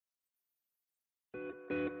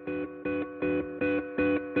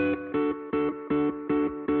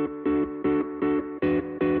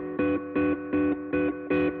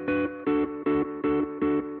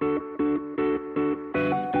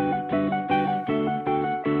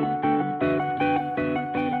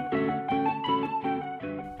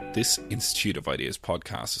This Institute of Ideas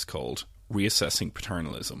podcast is called Reassessing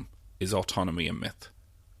Paternalism, Is Autonomy a Myth?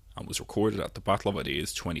 And was recorded at the Battle of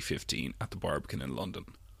Ideas 2015 at the Barbican in London.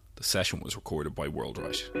 The session was recorded by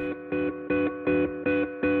WorldWrite.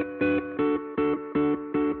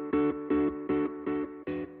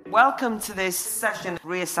 Welcome to this session,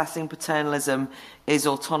 Reassessing Paternalism, Is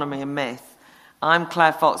Autonomy a Myth? I'm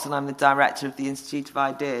Claire Fox and I'm the director of the Institute of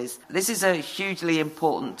Ideas. This is a hugely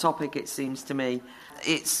important topic, it seems to me.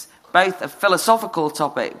 It's both a philosophical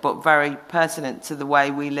topic but very pertinent to the way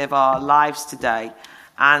we live our lives today.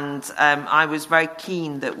 And I was very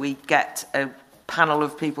keen that we get a panel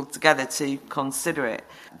of people together to consider it.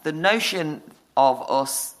 The notion of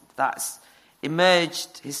us that's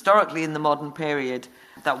emerged historically in the modern period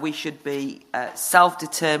that we should be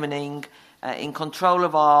self-determining, in control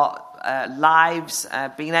of our lives,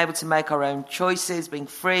 being able to make our own choices, being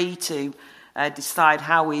free to decide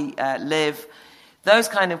how we live. Those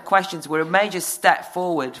kind of questions were a major step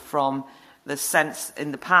forward from the sense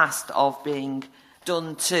in the past of being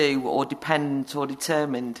done to or dependent or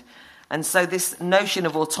determined. And so this notion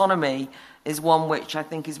of autonomy is one which I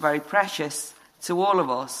think is very precious to all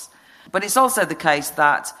of us. But it's also the case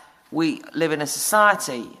that we live in a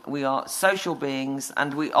society, we are social beings,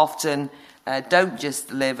 and we often don't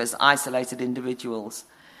just live as isolated individuals.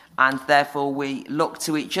 And therefore we look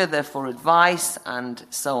to each other for advice and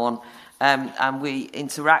so on. And we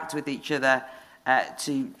interact with each other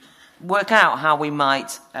to work out how we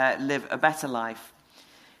might live a better life.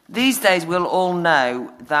 These days we'll all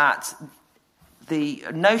know that the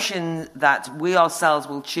notion that we ourselves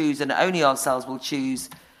will choose and only ourselves will choose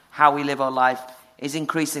how we live our life is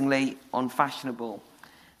increasingly unfashionable.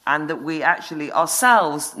 And that we actually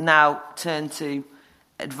ourselves now turn to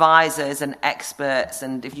advisors and experts.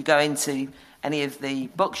 And if you go into any of the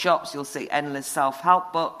bookshops, you'll see endless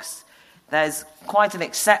self-help books. There's quite an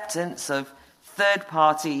acceptance of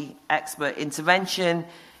third-party expert intervention,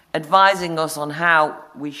 advising us on how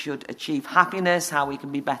we should achieve happiness, how we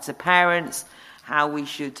can be better parents, how we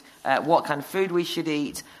should, what kind of food we should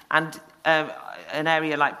eat. And an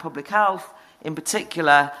area like public health, in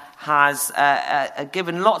particular, has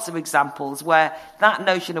given lots of examples where that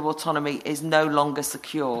notion of autonomy is no longer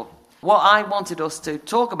secure. What I wanted us to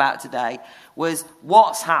talk about today was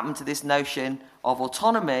what's happened to this notion of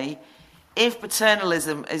autonomy if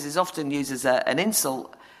paternalism, as is often used as an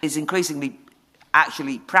insult, is increasingly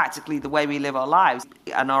actually practically the way we live our lives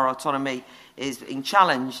and our autonomy is being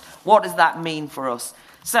challenged. What does that mean for us?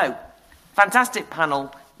 So, fantastic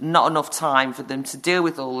panel, not enough time for them to deal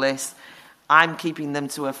with all this. I'm keeping them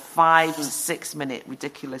to a 5 to 6 minute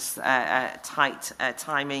ridiculous tight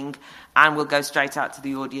timing, and we'll go straight out to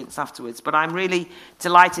the audience afterwards. But I'm really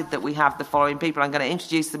delighted that we have the following people. I'm going to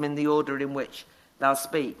introduce them in the order in which they'll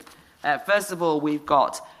speak. First of all, we've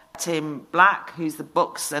got Tim Black, who's the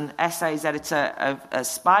books and essays editor of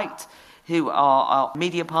Spiked, who are our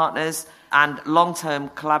media partners and long-term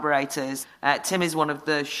collaborators. Tim is one of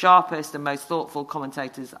the sharpest and most thoughtful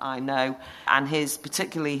commentators I know, and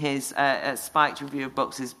particularly his Spiked review of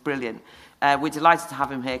books is brilliant. We're delighted to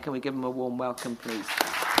have him here. Can we give him a warm welcome, please?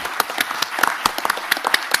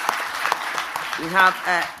 We have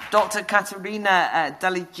Dr. Caterina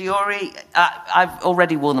Deligiuri. I've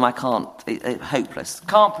already warned them I can't. Hopeless.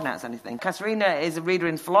 Can't pronounce anything. Caterina is a reader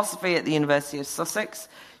in philosophy at the University of Sussex.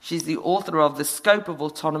 She's the author of The Scope of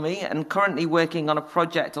Autonomy and currently working on a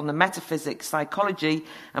project on the metaphysics, psychology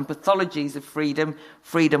and pathologies of freedom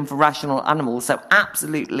for rational animals. So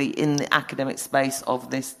absolutely in the academic space of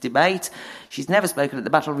this debate. She's never spoken at the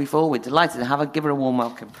Battle before. We're delighted to have her. Give her a warm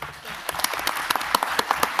welcome.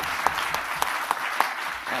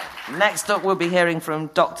 Next up, we'll be hearing from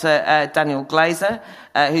Dr. Daniel Glaser,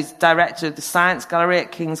 who's director of the Science Gallery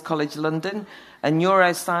at King's College London, a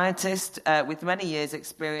neuroscientist with many years'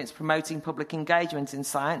 experience promoting public engagement in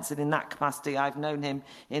science, and in that capacity I've known him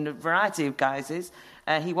in a variety of guises.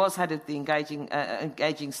 He was head of the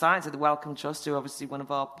Engaging Science at the Wellcome Trust, who are obviously one of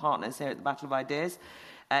our partners here at the Battle of Ideas.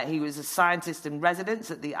 He was a scientist in residence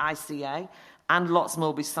at the ICA, and lots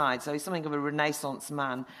more besides, so he's something of a Renaissance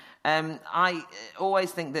man. I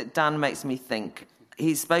always think that Dan makes me think.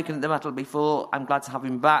 He's spoken at the Battle before. I'm glad to have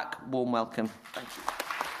him back. Warm welcome. Thank you.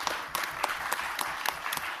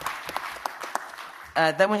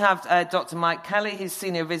 Then we have Dr. Mike Kelly, who's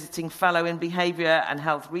Senior Visiting Fellow in Behaviour and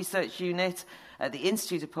Health Research Unit. at the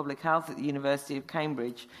Institute of Public Health at the University of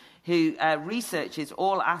Cambridge, who researches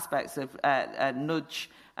all aspects of nudge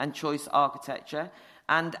and choice architecture,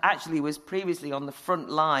 and actually was previously on the front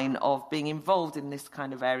line of being involved in this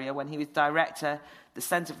kind of area when he was director of the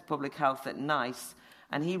Centre for Public Health at NICE,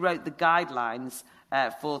 and he wrote the guidelines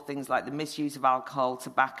for things like the misuse of alcohol,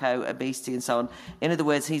 tobacco, obesity, and so on. In other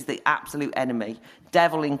words, he's the absolute enemy,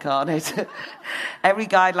 devil incarnate. Every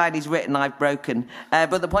guideline he's written, I've broken.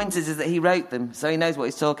 But the point is that he wrote them, so he knows what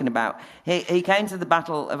he's talking about. He came to the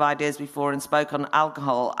Battle of Ideas before and spoke on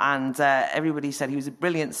alcohol, and everybody said he was a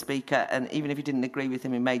brilliant speaker, and even if you didn't agree with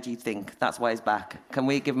him, he made you think. That's why he's back. Can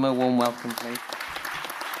we give him a warm welcome, please?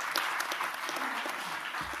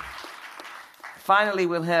 Finally,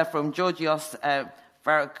 we'll hear from Georgios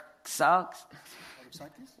Varoufakis.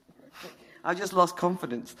 I just lost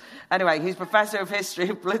confidence. Anyway, he's Professor of History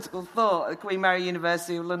and Political Thought at Queen Mary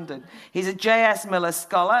University of London. He's a J.S. Miller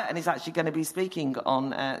Scholar, and he's actually going to be speaking on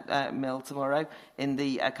Mill tomorrow in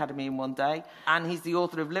the Academy in one day. And he's the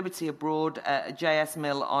author of Liberty Abroad, J.S.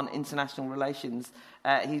 Mill on International Relations.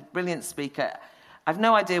 He's a brilliant speaker. I've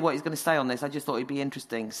no idea what he's going to say on this. I just thought it'd be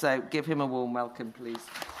interesting. So give him a warm welcome, please.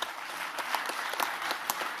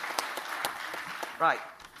 Right.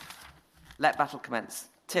 Let battle commence.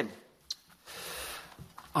 Tim.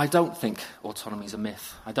 I don't think autonomy is a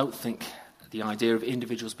myth. I don't think the idea of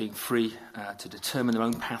individuals being free to determine their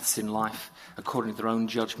own paths in life according to their own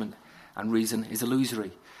judgment and reason is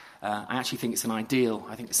illusory. I actually think it's an ideal.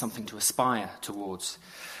 I think it's something to aspire towards.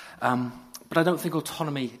 But I don't think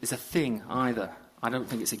autonomy is a thing either. I don't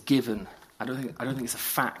think it's a given. I don't think it's a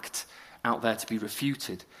fact out there to be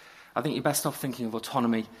refuted. I think you're best off thinking of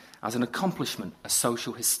autonomy as an accomplishment, a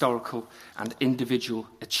social, historical, and individual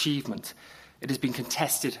achievement. It has been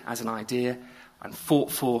contested as an idea and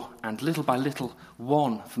fought for, and little by little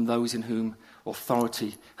won from those in whom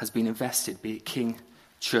authority has been invested, be it king,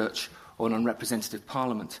 church, or an unrepresentative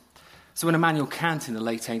parliament. So when Immanuel Kant in the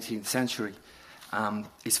late 18th century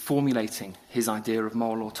is formulating his idea of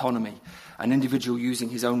moral autonomy, an individual using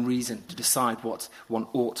his own reason to decide what one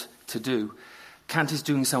ought to do, Kant is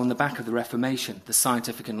doing so on the back of the Reformation, the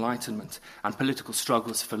scientific Enlightenment, and political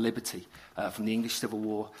struggles for liberty, from the English Civil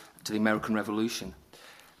War to the American Revolution.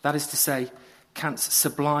 That is to say, Kant's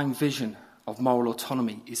sublime vision of moral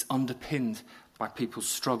autonomy is underpinned by people's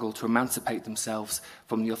struggle to emancipate themselves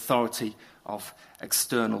from the authority of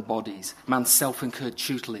external bodies, man's self-incurred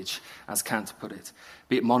tutelage, as Kant put it,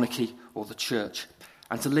 be it monarchy or the church,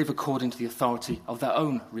 and to live according to the authority of their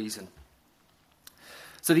own reason.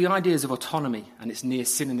 So the ideas of autonomy and its near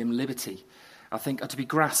synonym liberty, I think, are to be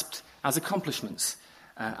grasped as accomplishments,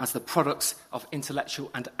 as the products of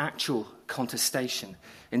intellectual and actual contestation,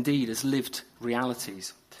 indeed as lived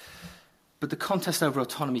realities. But the contest over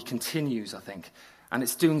autonomy continues, I think, and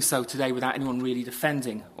it's doing so today without anyone really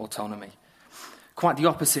defending autonomy. Quite the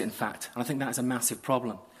opposite, in fact, and I think that is a massive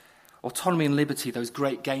problem. Autonomy and liberty, those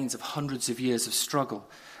great gains of hundreds of years of struggle,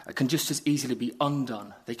 can just as easily be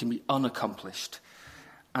undone. They can be unaccomplished.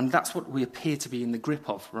 And that's what we appear to be in the grip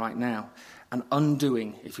of right now, an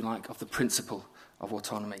undoing, if you like, of the principle of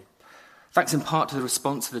autonomy. Thanks in part to the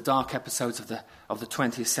response to the dark episodes of the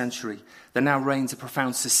 20th century, there now reigns a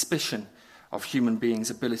profound suspicion of human beings'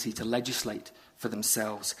 ability to legislate for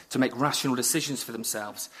themselves, to make rational decisions for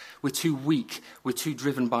themselves. We're too weak, we're too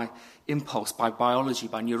driven by impulse, by biology,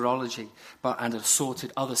 by neurology, and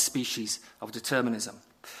assorted other species of determinism.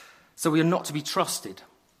 So we are not to be trusted.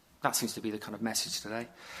 That seems to be the kind of message today.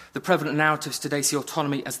 The prevalent narratives today see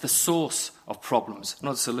autonomy as the source of problems,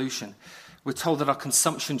 not a solution. We're told that our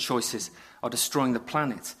consumption choices are destroying the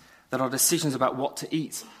planet, that our decisions about what to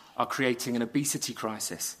eat are creating an obesity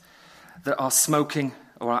crisis, that our smoking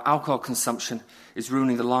or our alcohol consumption is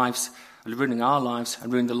ruining our lives and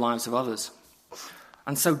ruining the lives of others.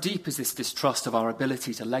 And so deep is this distrust of our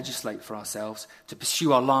ability to legislate for ourselves, to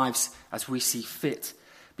pursue our lives as we see fit,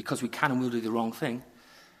 because we can and will do the wrong thing,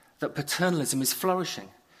 that paternalism is flourishing.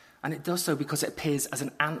 And it does so because it appears as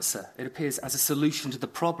an answer. It appears as a solution to the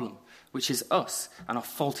problem, which is us and our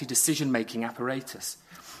faulty decision-making apparatus.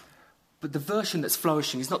 But the version that's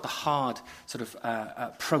flourishing is not the hard, sort of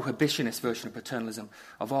prohibitionist version of paternalism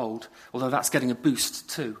of old, although that's getting a boost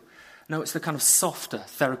too. No, it's the kind of softer,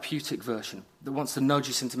 therapeutic version that wants to nudge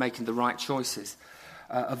us into making the right choices,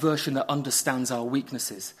 a version that understands our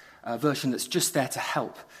weaknesses, a version that's just there to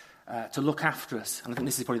help, to look after us, and I think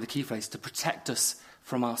this is probably the key phrase, to protect us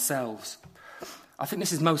from ourselves. I think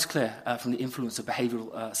this is most clear from the influence of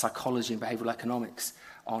behavioural psychology and behavioural economics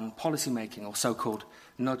on policymaking, or so-called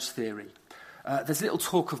nudge theory. There's little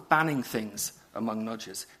talk of banning things among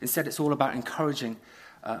nudgers. Instead, it's all about encouraging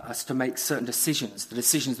us to make certain decisions, the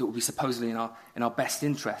decisions that will be supposedly in our best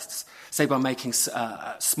interests, say by making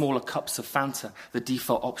smaller cups of Fanta the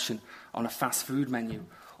default option on a fast food menu,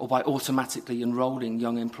 or by automatically enrolling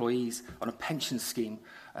young employees on a pension scheme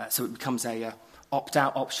so it becomes a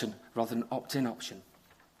opt-out option rather than an opt-in option.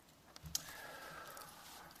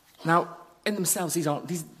 Now, in themselves, these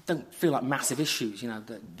don't feel like massive issues. You know,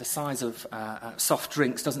 the size of soft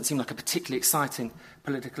drinks doesn't seem like a particularly exciting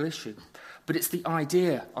political issue. But it's the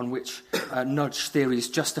idea on which nudge theory has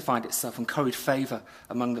justified itself and curried favour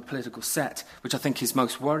among the political set, which I think is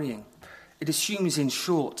most worrying. It assumes, in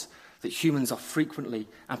short, that humans are frequently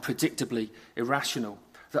and predictably irrational,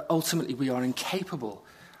 that ultimately we are incapable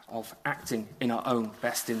of acting in our own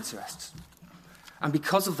best interests. And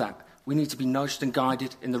because of that, we need to be nudged and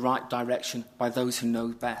guided in the right direction by those who know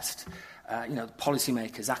best.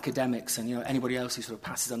 Policymakers, academics, and anybody else who sort of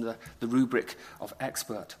passes under the rubric of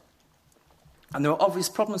expert. And there are obvious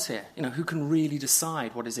problems here. Who can really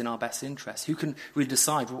decide what is in our best interest? Who can really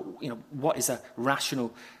decide, what is a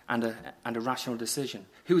rational and a rational decision?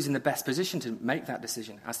 Who is in the best position to make that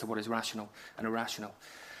decision as to what is rational and irrational?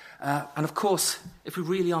 And of course, if we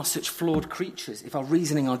really are such flawed creatures, if our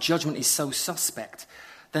reasoning, our judgment is so suspect,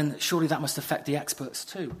 then surely that must affect the experts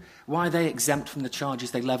too. Why are they exempt from the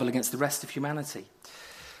charges they level against the rest of humanity?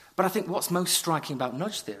 But I think what's most striking about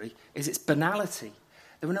nudge theory is its banality.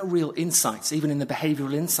 There are no real insights, even in the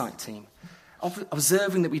behavioural insight team.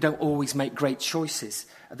 Observing that we don't always make great choices,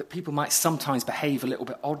 that people might sometimes behave a little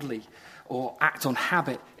bit oddly or act on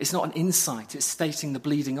habit, is not an insight, it's stating the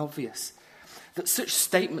bleeding obvious. That such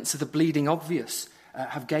statements of the bleeding obvious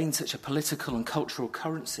have gained such a political and cultural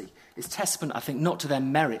currency is testament, I think, not to their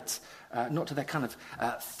merit, not to their kind of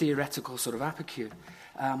theoretical sort of aptitude,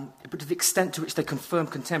 but to the extent to which they confirm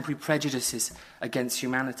contemporary prejudices against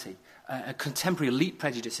humanity, contemporary elite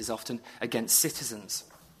prejudices often against citizens.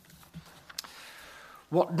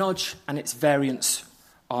 What nudge and its variants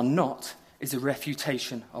are not is a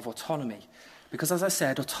refutation of autonomy. Because, as I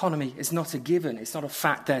said, autonomy is not a given. It's not a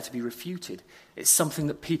fact there to be refuted. It's something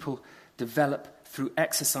that people develop through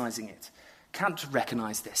exercising it. Kant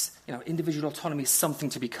recognised this. Individual autonomy is something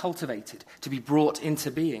to be cultivated, to be brought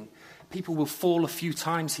into being. People will fall a few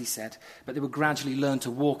times, he said, but they will gradually learn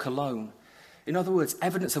to walk alone. In other words,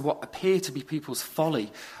 evidence of what appear to be people's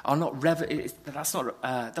folly are not that's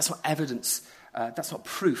not evidence. That's not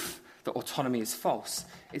proof that autonomy is false.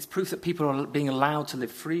 It's proof that people are being allowed to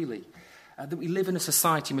live freely. That we live in a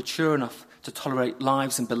society mature enough to tolerate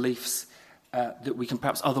lives and beliefs that we can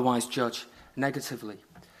perhaps otherwise judge negatively.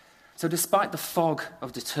 So despite the fog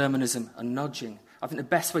of determinism and nudging, I think the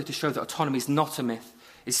best way to show that autonomy is not a myth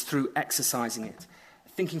is through exercising it,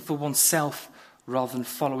 thinking for oneself rather than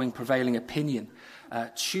following prevailing opinion,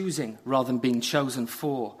 choosing rather than being chosen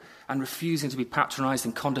for, and refusing to be patronised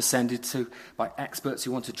and condescended to by experts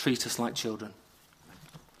who want to treat us like children.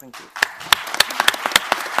 Thank you.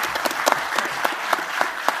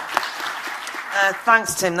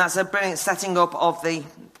 Thanks, Tim. That's a brilliant setting up of the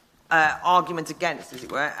argument against, as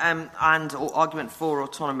it were, or argument for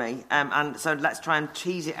autonomy. And so let's try and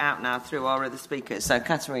tease it out now through our other speakers. So,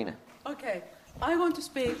 Katerina. Okay. I want to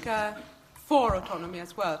speak for autonomy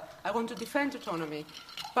as well. I want to defend autonomy.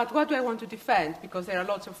 But what do I want to defend? Because there are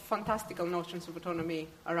lots of fantastical notions of autonomy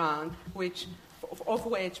around, of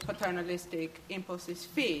which paternalistic impulses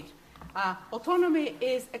feed. Autonomy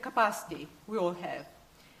is a capacity we all have.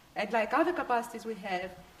 And like other capacities we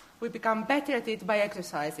have, we become better at it by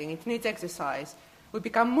exercising. It needs exercise. We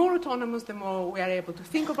become more autonomous the more we are able to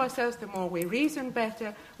think of ourselves, the more we reason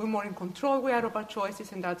better, the more in control we are of our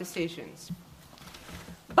choices and our decisions.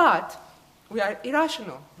 But we are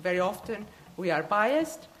irrational. Very often we are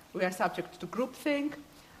biased, we are subject to groupthink.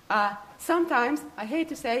 Sometimes, I hate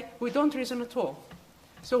to say, we don't reason at all.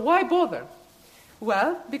 So why bother?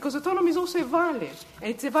 Well, because autonomy is also a value,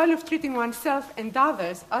 and it's a value of treating oneself and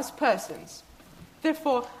others as persons.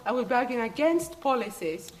 Therefore, I will be arguing against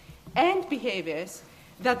policies and behaviours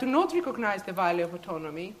that do not recognise the value of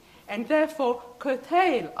autonomy and therefore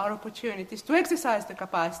curtail our opportunities to exercise the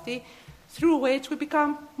capacity through which we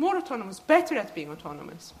become more autonomous, better at being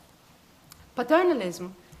autonomous.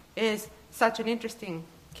 Paternalism is such an interesting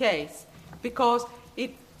case because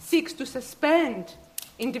it seeks to suspend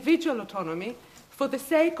individual autonomy for the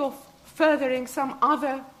sake of furthering some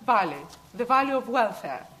other value, the value of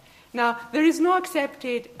welfare. Now, there is no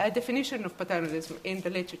accepted definition of paternalism in the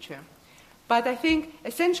literature, but I think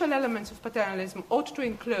essential elements of paternalism ought to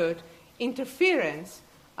include interference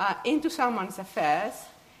into someone's affairs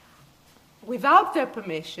without their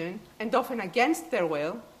permission and often against their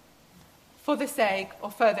will, for the sake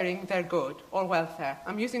of furthering their good or welfare.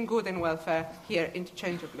 I'm using good and welfare here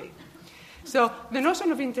interchangeably. So the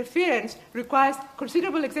notion of interference requires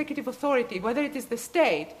considerable executive authority, whether it is the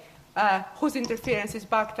state, whose interference is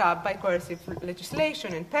backed up by coercive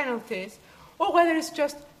legislation and penalties, or whether it's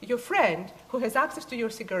just your friend who has access to your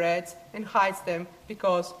cigarettes and hides them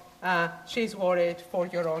because she's worried for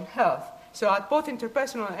your own health. So at both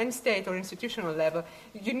interpersonal and state or institutional level,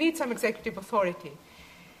 you need some executive authority.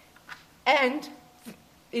 And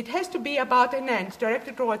it has to be about an end,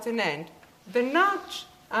 directed towards an end. The nudge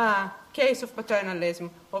case of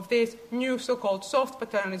paternalism, of this new so-called soft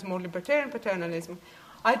paternalism or libertarian paternalism,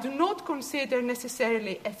 I do not consider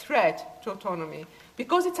necessarily a threat to autonomy,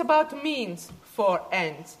 because it's about means for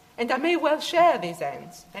ends. And I may well share these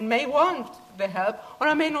ends, and may want the help, or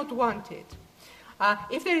I may not want it.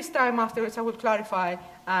 If there is time afterwards, I will clarify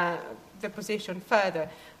the position further.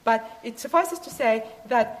 But it suffices to say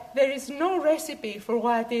that there is no recipe for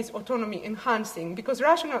what is autonomy enhancing, because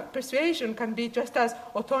rational persuasion can be just as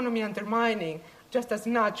autonomy undermining, just as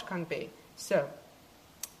nudge can be. So,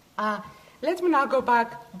 let me now go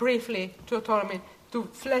back briefly to autonomy to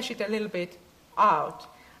flesh it a little bit out.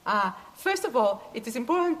 First of all, it is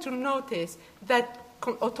important to notice that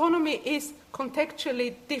autonomy is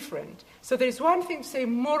contextually different. So there is one thing to say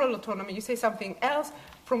moral autonomy, you say something else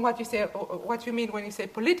from what you say, or what you mean when you say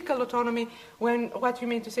political autonomy, what you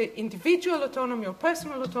mean to say individual autonomy or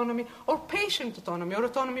personal autonomy or patient autonomy or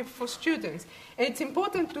autonomy for students. And it's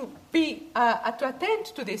important to to attend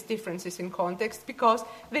to these differences in context, because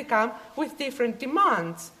they come with different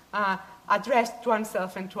demands addressed to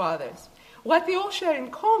oneself and to others. What they all share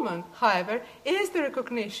in common, however, is the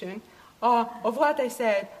recognition of what I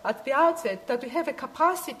said at the outset, that we have a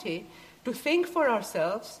capacity to think for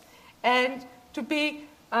ourselves and to be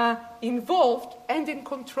involved and in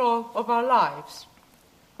control of our lives.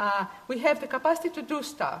 We have the capacity to do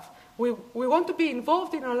stuff. We want to be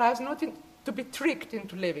involved in our lives, not to be tricked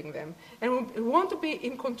into living them. And we want to be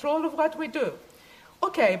in control of what we do.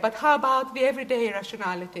 Okay, but how about the everyday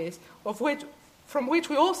irrationalities from which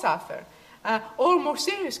we all suffer? Or more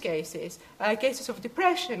serious cases, cases of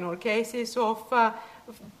depression or cases of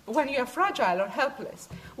when you are fragile or helpless.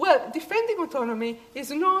 Well, defending autonomy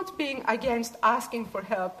is not being against asking for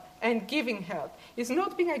help and giving help. It's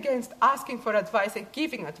not being against asking for advice and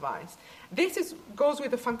giving advice. This goes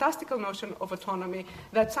with the fantastical notion of autonomy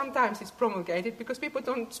that sometimes is promulgated because people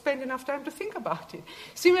don't spend enough time to think about it.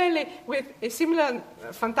 Similarly, with similar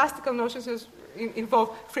fantastical notions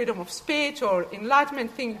involve freedom of speech or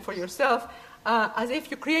enlightenment, think for yourself, as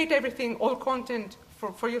if you create everything, all content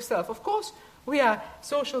for yourself. Of course, we are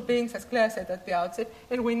social beings, as Claire said at the outset,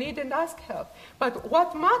 and we need and ask help. But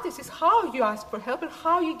what matters is how you ask for help and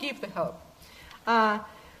how you give the help.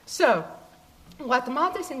 So, what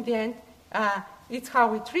matters in the end is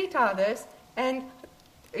how we treat others, and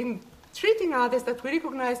in treating others that we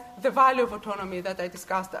recognize the value of autonomy that I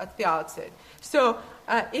discussed at the outset. So,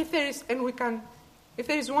 if there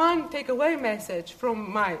is one takeaway message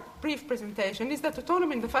from my brief presentation, is that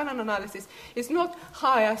autonomy in the final analysis is not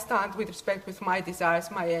how I stand with respect with my desires,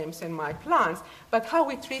 my aims, and my plans, but how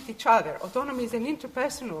we treat each other. Autonomy is an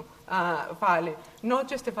interpersonal value, not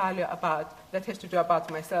just a value that has to do about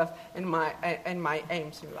myself and my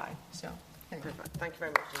aims in life. So, thank you. Thank you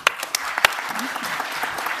very much.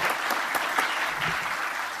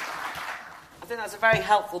 I think that's a very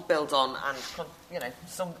helpful build on, and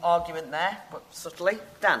some argument there, but subtly.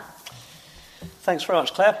 Dan. Thanks very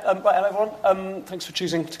much, Claire. Right, hello everyone. Thanks for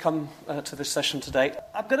choosing to come to this session today.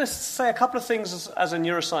 I'm going to say a couple of things as a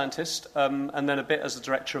neuroscientist, and then a bit as the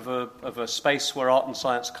director of a space where art and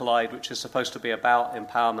science collide, which is supposed to be about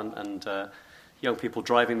empowerment and young people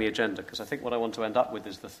driving the agenda. Because I think what I want to end up with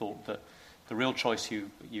is the thought that the real choice you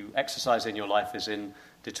exercise in your life is in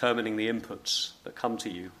determining the inputs that come to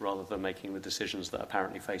you rather than making the decisions that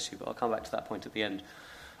apparently face you. But I'll come back to that point at the end.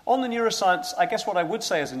 On the neuroscience, I guess what I would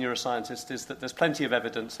say as a neuroscientist is that there's plenty of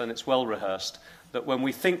evidence, and it's well rehearsed, that when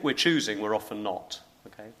we think we're choosing, we're often not.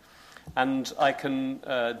 Okay? And I can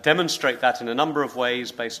demonstrate that in a number of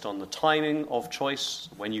ways based on the timing of choice,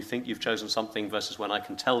 when you think you've chosen something versus when I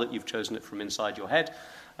can tell that you've chosen it from inside your head.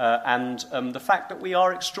 And the fact that we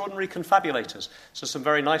are extraordinary confabulators. So some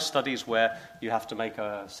very nice studies where you have to make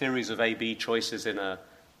a series of A-B choices in an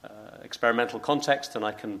experimental context, and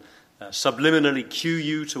I can subliminally cue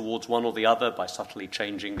you towards one or the other by subtly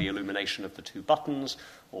changing the illumination of the two buttons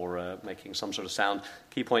or making some sort of sound.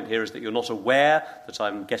 Key point here is that you're not aware that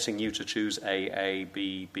I'm getting you to choose A,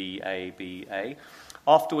 B, B, A, B, A.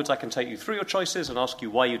 Afterwards, I can take you through your choices and ask you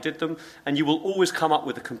why you did them, and you will always come up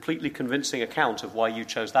with a completely convincing account of why you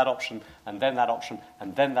chose that option, and then that option,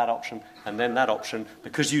 and then that option, and then that option,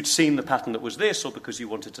 because you'd seen the pattern that was this, or because you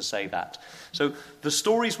wanted to say that. So the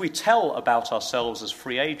stories we tell about ourselves as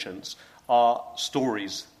free agents are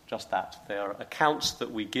stories, just that. They are accounts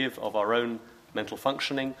that we give of our own mental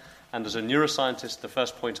functioning, and as a neuroscientist, the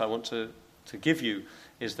first point I want to give you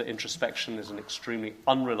is that introspection is an extremely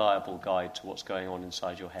unreliable guide to what's going on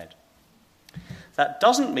inside your head. That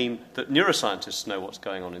doesn't mean that neuroscientists know what's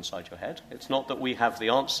going on inside your head. It's not that we have the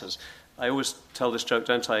answers. I always tell this joke,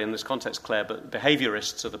 don't I, in this context, Claire, but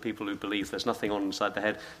behaviorists are the people who believe there's nothing on inside the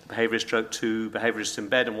head. The behaviorist joke, two behaviorists in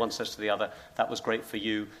bed, and one says to the other, that was great for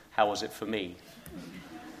you, how was it for me?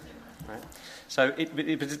 Right? So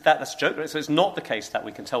that's a joke. Right? So it's not the case that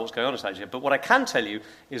we can tell what's going on inside your head. But what I can tell you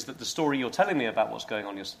is that the story you're telling me about what's going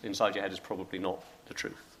on inside your head is probably not the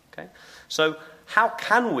truth. Okay? So how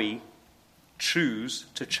can we choose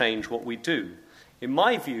to change what we do? In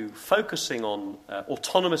my view, focusing on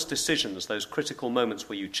autonomous decisions, those critical moments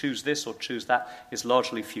where you choose this or choose that, is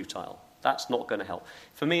largely futile. That's not going to help.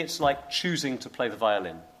 For me, it's like choosing to play the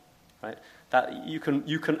violin. Right? That you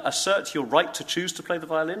can assert your right to choose to play the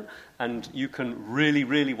violin, and you can really,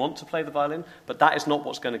 really want to play the violin, but that is not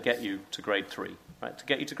what's going to get you to grade 3. Right? To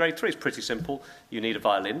get you to grade 3 is pretty simple. You need a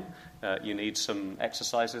violin, you need some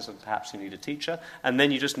exercises, and perhaps you need a teacher, and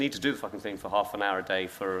then you just need to do the fucking thing for half an hour a day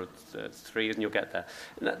for 3 years, and you'll get there.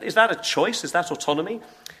 Is that a choice? Is that autonomy?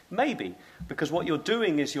 Maybe, because what you're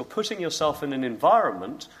doing is you're putting yourself in an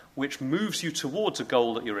environment which moves you towards a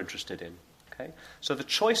goal that you're interested in. Okay? So the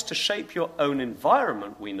choice to shape your own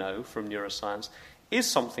environment, we know from neuroscience, is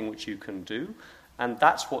something which you can do, and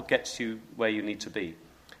that's what gets you where you need to be.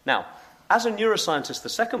 Now, as a neuroscientist, the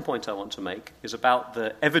second point I want to make is about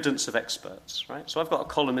the evidence of experts. Right? So I've got a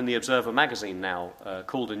column in the Observer magazine now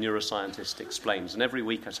called A Neuroscientist Explains, and every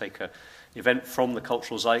week I take an event from the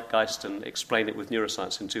cultural zeitgeist and explain it with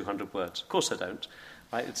neuroscience in 200 words. Of course I don't.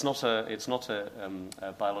 Right? It's not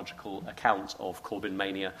a biological account of Corbyn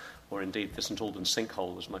mania, or indeed the St Albans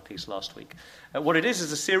sinkhole was my piece last week. What it is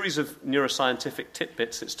a series of neuroscientific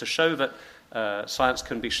tidbits. It's to show that science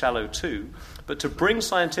can be shallow too, but to bring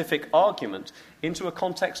scientific argument into a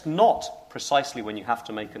context not precisely when you have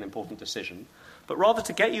to make an important decision, but rather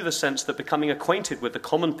to get you the sense that becoming acquainted with the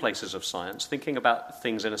commonplaces of science, thinking about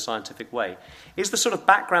things in a scientific way, is the sort of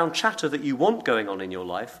background chatter that you want going on in your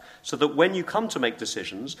life, so that when you come to make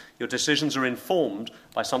decisions, your decisions are informed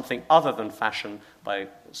by something other than fashion, by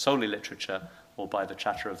solely literature, or by the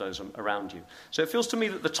chatter of those around you. So it feels to me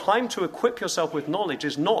that the time to equip yourself with knowledge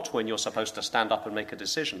is not when you're supposed to stand up and make a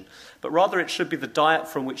decision, but rather it should be the diet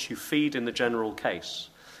from which you feed in the general case.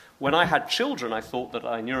 When I had children, I thought that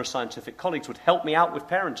my neuroscientific colleagues would help me out with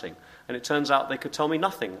parenting, and it turns out they could tell me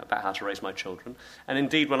nothing about how to raise my children. And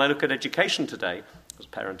indeed, when I look at education today, as a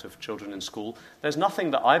parent of children in school, there's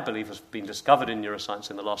nothing that I believe has been discovered in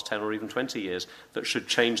neuroscience in the last 10 or even 20 years that should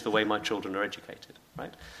change the way my children are educated.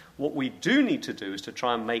 Right? What we do need to do is to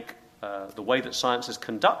try and make the way that science is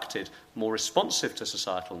conducted more responsive to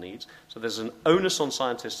societal needs. So there's an onus on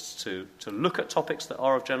scientists to look at topics that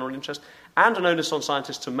are of general interest, and an onus on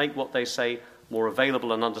scientists to make what they say more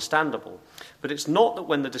available and understandable. But it's not that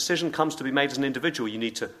when the decision comes to be made as an individual, you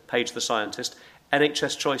need to page the scientist.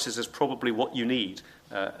 NHS Choices is probably what you need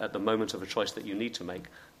at the moment of a choice that you need to make,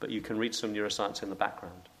 but you can read some neuroscience in the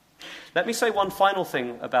background. Let me say one final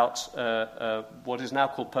thing about what is now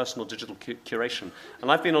called personal digital curation.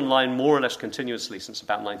 And I've been online more or less continuously since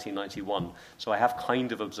about 1991, so I have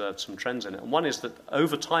kind of observed some trends in it. And one is that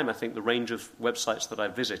over time, I think the range of websites that I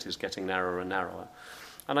visit is getting narrower and narrower.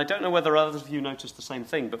 And I don't know whether others of you notice the same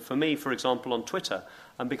thing, but for me, for example, on Twitter,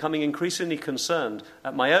 I'm becoming increasingly concerned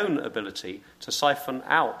at my own ability to siphon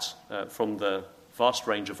out from the vast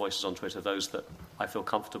range of voices on Twitter those that I feel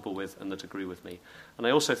comfortable with and that agree with me. And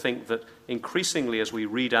I also think that increasingly as we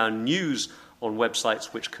read our news on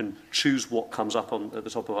websites which can choose what comes up at the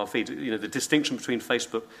top of our feed, the distinction between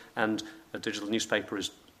Facebook and a digital newspaper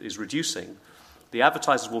is reducing. The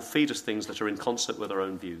advertisers will feed us things that are in concert with our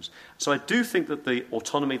own views. So I do think that the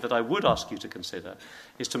autonomy that I would ask you to consider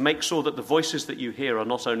is to make sure that the voices that you hear are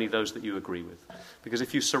not only those that you agree with. Because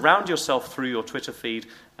if you surround yourself through your Twitter feed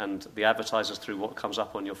and the advertisers through what comes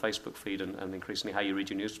up on your Facebook feed and increasingly how you read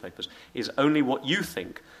your newspapers, is only what you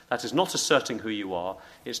think, that is not asserting who you are,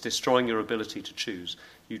 it's destroying your ability to choose.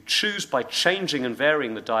 You choose by changing and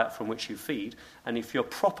varying the diet from which you feed, and if you're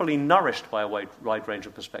properly nourished by a wide range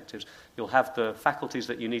of perspectives, you'll have the faculties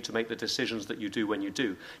that you need to make the decisions that you do when you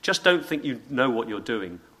do. Just don't think you know what you're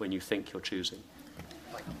doing when you think you're choosing.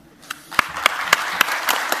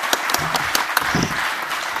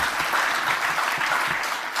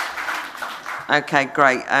 Okay,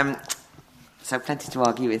 great. So plenty to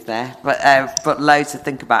argue with there, but loads to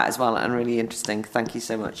think about as well, and really interesting. Thank you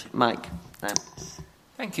so much, Mike.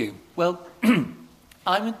 Thank you. Well,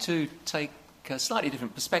 I want to take a slightly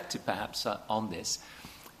different perspective, perhaps, on this,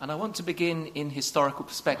 and I want to begin in historical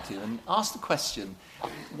perspective and ask the question: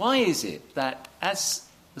 why is it that as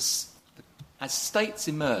states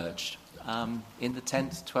emerged in the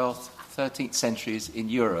 10th, 12th, 13th centuries in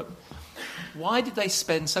Europe, why did they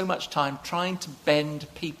spend so much time trying to bend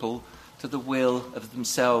people to the will of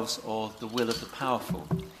themselves or the will of the powerful?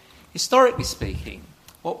 Historically speaking,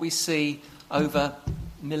 what we see over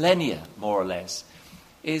millennia, more or less,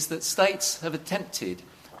 is that states have attempted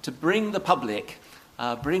to bring the public,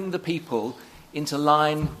 bring the people into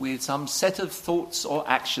line with some set of thoughts or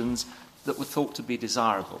actions that were thought to be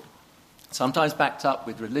desirable, sometimes backed up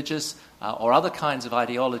with religious or other kinds of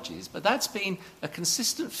ideologies. But that's been a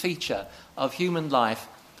consistent feature of human life,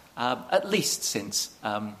 at least since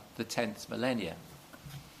the 10th millennia.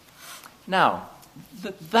 Now,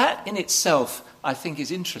 that in itself, I think,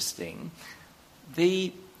 is interesting.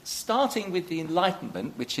 Starting with the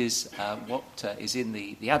Enlightenment, which is what is in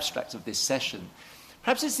the abstract of this session,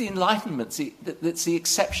 perhaps it's the Enlightenment that's the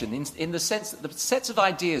exception, in the sense that the sets of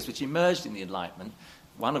ideas which emerged in the Enlightenment,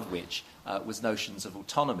 one of which was notions of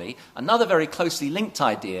autonomy. Another very closely linked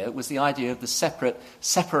idea was the idea of the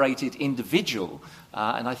separated individual.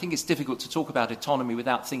 And I think it's difficult to talk about autonomy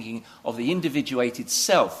without thinking of the individuated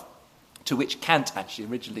self, to which Kant actually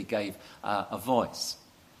originally gave a voice.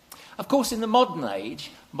 Of course, in the modern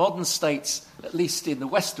age, modern states, at least in the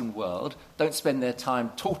Western world, don't spend their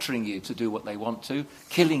time torturing you to do what they want to,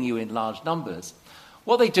 killing you in large numbers.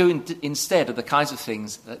 What they do instead are the kinds of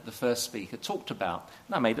things that the first speaker talked about.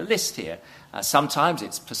 And I made a list here. Sometimes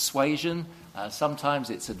it's persuasion, sometimes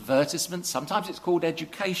it's advertisement, sometimes it's called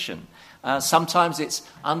education, sometimes it's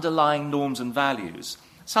underlying norms and values.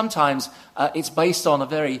 Sometimes it's based on a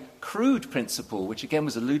very crude principle, which again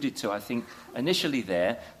was alluded to, I think, initially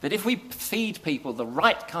there, that if we feed people the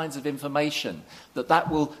right kinds of information, that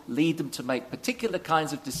will lead them to make particular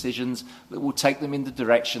kinds of decisions that will take them in the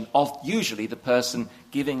direction of usually the person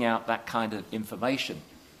giving out that kind of information.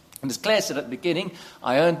 And as Claire said at the beginning,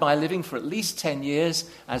 I earned my living for at least 10 years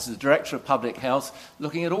as the Director of Public Health,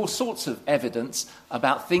 looking at all sorts of evidence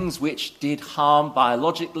about things which did harm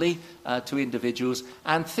biologically to individuals,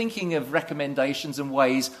 and thinking of recommendations and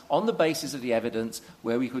ways on the basis of the evidence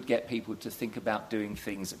where we could get people to think about doing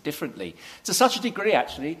things differently. To such a degree,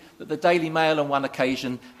 actually, that the Daily Mail on one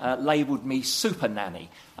occasion labelled me super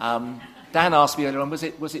nanny. Dan asked me earlier on, was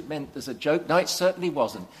it meant as a joke? No, it certainly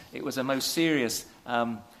wasn't. It was a most serious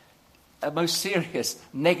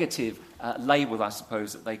negative label, I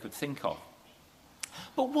suppose, that they could think of.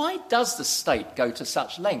 But why does the state go to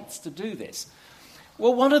such lengths to do this?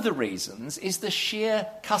 Well, one of the reasons is the sheer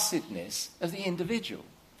cussedness of the individual.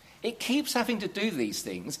 It keeps having to do these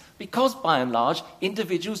things because, by and large,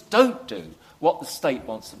 individuals don't do what the state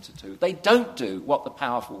wants them to do. They don't do what the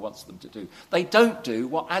powerful wants them to do. They don't do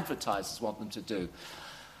what advertisers want them to do.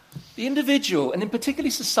 The individual, and in particularly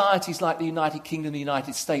societies like the United Kingdom and the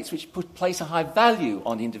United States, which place a high value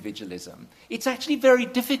on individualism, it's actually very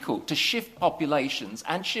difficult to shift populations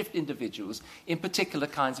and shift individuals in particular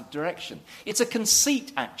kinds of direction. It's a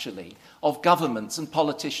conceit, actually, of governments and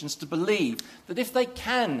politicians to believe that if they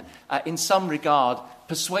can, in some regard,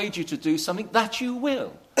 persuade you to do something, that you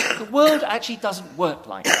will. The world actually doesn't work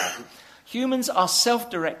like that. Humans are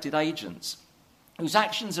self-directed agents whose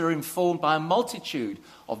actions are informed by a multitude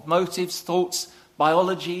of motives, thoughts,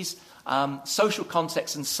 biologies, social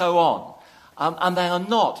contexts, and so on. And they are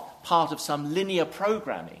not part of some linear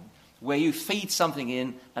programming where you feed something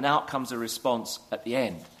in and out comes a response at the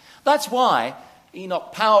end. That's why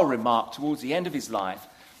Enoch Powell remarked towards the end of his life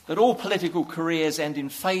that all political careers end in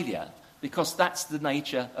failure, because that's the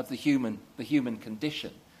nature of the human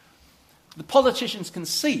condition. The politicians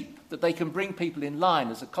concede that they can bring people in line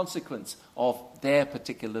as a consequence of their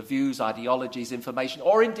particular views, ideologies, information,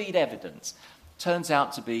 or indeed evidence. Turns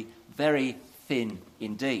out to be very thin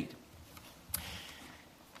indeed.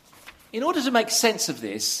 In order to make sense of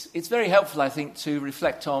this, it's very helpful, I think, to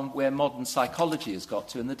reflect on where modern psychology has got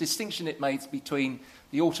to and the distinction it makes between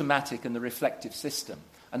the automatic and the reflective system.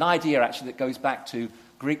 An idea, actually, that goes back to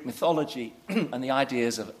Greek mythology and the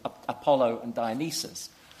ideas of Apollo and Dionysus.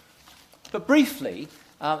 But briefly,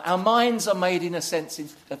 our minds are made, in a sense,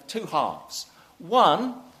 of two halves.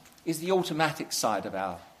 One is the automatic side of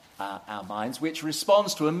our minds, which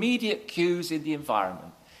responds to immediate cues in the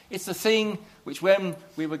environment. It's the thing which, when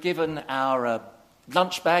we were given our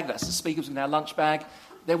lunch bag, that's the speaker was in our lunch bag,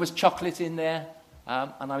 there was chocolate in there,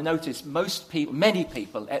 And I noticed many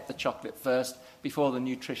people ate the chocolate first before the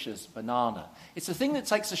nutritious banana. It's the thing that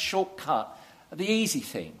takes a shortcut, the easy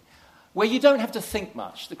thing, where you don't have to think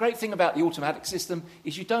much. The great thing about the automatic system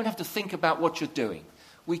is you don't have to think about what you're doing.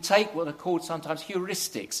 We take what are called sometimes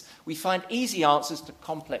heuristics. We find easy answers to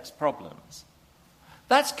complex problems.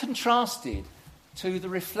 That's contrasted to the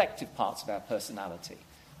reflective parts of our personality,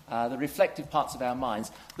 the reflective parts of our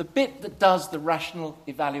minds, the bit that does the rational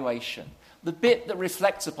evaluation, the bit that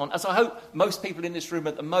reflects upon, as I hope most people in this room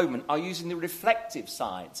at the moment are using the reflective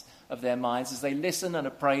sides of their minds as they listen and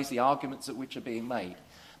appraise the arguments at which are being made.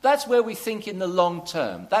 That's where we think in the long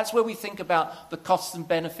term. That's where we think about the costs and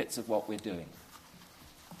benefits of what we're doing.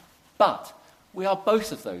 But we are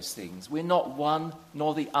both of those things. We're not one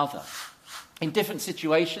nor the other. In different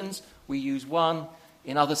situations, we use one.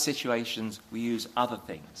 In other situations, we use other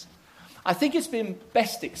things. I think it's been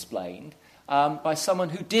best explained by someone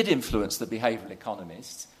who did influence the behavioural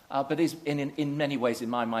economists, but is in many ways, in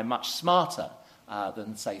my mind, much smarter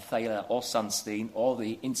than, say, Thaler or Sunstein or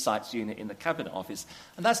the Insights Unit in the Cabinet Office.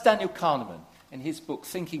 And that's Daniel Kahneman in his book,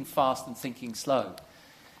 Thinking Fast and Thinking Slow,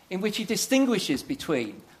 in which he distinguishes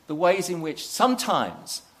between the ways in which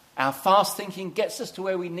sometimes our fast thinking gets us to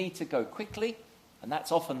where we need to go quickly, and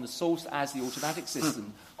that's often the source, as the automatic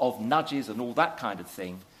system, of nudges and all that kind of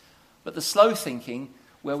thing. But the slow thinking,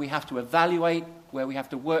 where we have to evaluate, where we have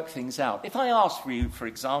to work things out. If I ask for you, for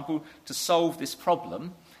example, to solve this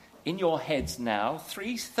problem, in your heads now,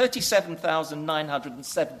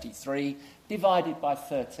 37,973 divided by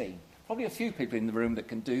 13. Probably a few people in the room that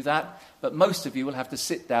can do that, but most of you will have to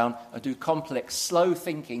sit down and do complex, slow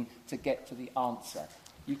thinking to get to the answer.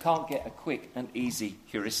 You can't get a quick and easy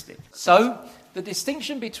heuristic. So, the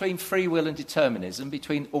distinction between free will and determinism,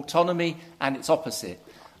 between autonomy and its opposite,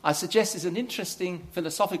 I suggest is an interesting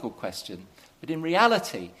philosophical question. But in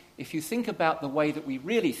reality, if you think about the way that we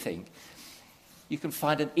really think, you can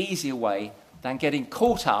find an easier way than getting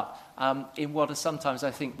caught up in what are sometimes,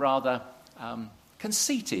 I think, rather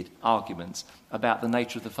conceited arguments about the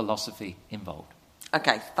nature of the philosophy involved.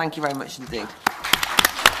 Okay, thank you very much indeed.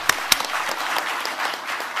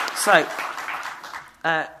 So,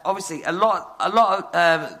 obviously, a lot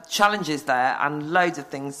of challenges there and loads of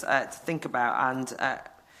things to think about, and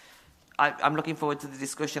I'm looking forward to the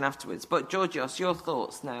discussion afterwards. But Georgios, your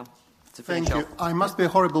thoughts now to finish off. Thank you. I must be a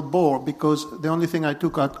horrible bore because the only thing I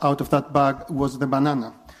took out of that bag was the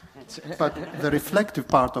banana. But the reflective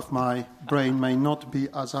part of my brain may not be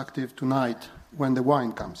as active tonight when the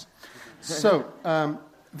wine comes. So,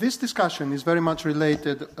 this discussion is very much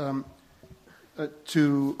related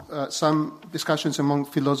to some discussions among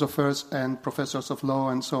philosophers and professors of law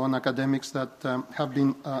and so on, academics that have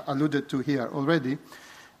been alluded to here already.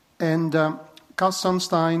 And Carl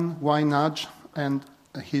Sunstein, Why Nudge, and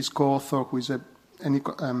his co-author, who is a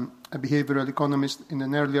behavioral economist in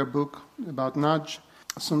an earlier book about nudge,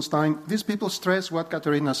 Sunstein, these people stress what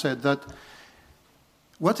Katerina said, that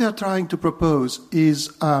what they are trying to propose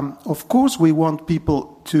is, of course, we want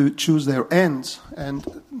people to choose their ends, and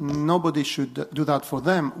nobody should do that for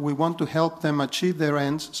them. We want to help them achieve their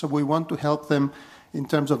ends, so we want to help them in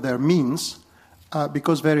terms of their means,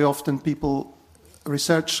 because very often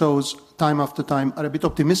research shows time after time are a bit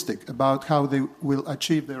optimistic about how they will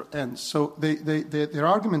achieve their ends. So their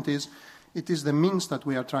argument is, it is the means that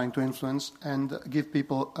we are trying to influence and give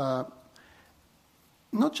people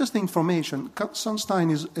not just the information.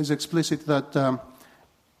 Sunstein is explicit that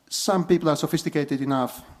some people are sophisticated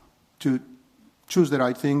enough to choose the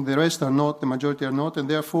right thing, the rest are not, the majority are not, and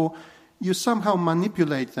therefore you somehow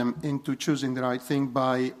manipulate them into choosing the right thing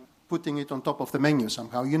by putting it on top of the menu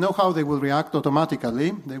somehow. You know how they will react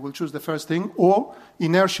automatically. They will choose the first thing, or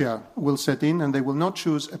inertia will set in and they will not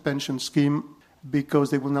choose a pension scheme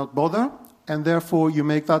because they will not bother, and therefore you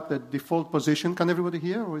make that the default position. Can everybody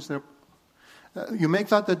hear, or is there... you make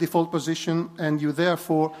that the default position, and you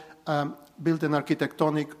therefore build an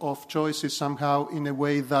architectonic of choices somehow in a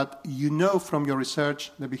way that you know from your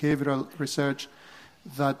research, the behavioral research,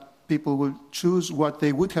 that people will choose what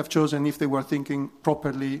they would have chosen if they were thinking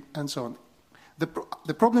properly, and so on.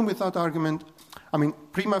 The problem with that argument, I mean,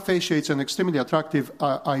 prima facie, it's an extremely attractive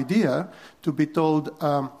idea to be told,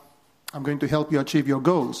 I'm going to help you achieve your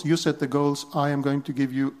goals. You set the goals, I am going to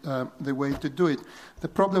give you the way to do it. The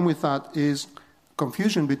problem with that is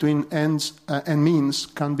confusion between ends and means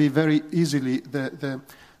can be very easily,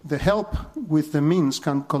 the help with the means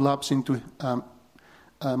can collapse into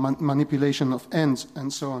manipulation of ends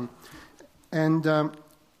and so on. And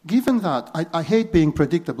given that, I hate being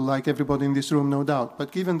predictable, like everybody in this room, no doubt,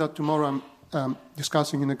 but given that tomorrow I'm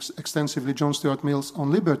discussing extensively John Stuart Mill's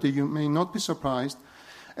On Liberty, you may not be surprised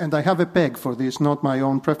And I have a peg for this, not my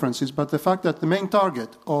own preferences, but the fact that the main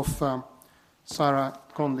target of Sarah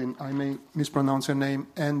Conlin, I may mispronounce her name,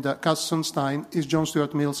 and Cass Sunstein is John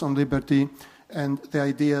Stuart Mill's On Liberty, and the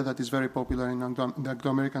idea that is very popular in the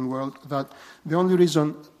Anglo-American world, that the only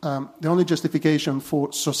reason, the only justification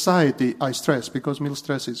for society, I stress, because Mill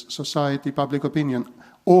stresses society, public opinion,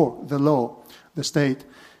 or the law, the state,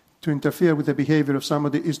 to interfere with the behavior of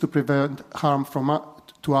somebody is to prevent harm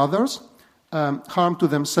to others. Harm to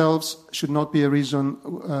themselves should not be a reason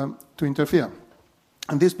to interfere.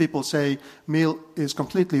 And these people say Mill is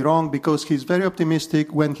completely wrong because he's very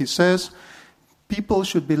optimistic when he says people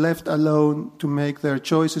should be left alone to make their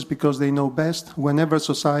choices because they know best. Whenever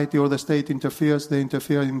society or the state interferes, they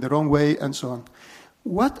interfere in the wrong way, and so on.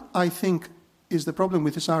 What I think is the problem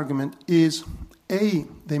with this argument is, A,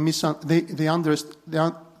 they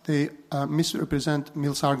misrepresent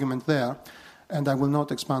Mill's argument there, and I will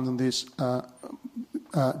not expand on this,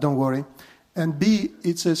 don't worry. And B,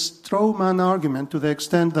 it's a straw man argument to the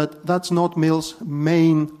extent that that's not Mill's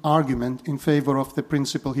main argument in favor of the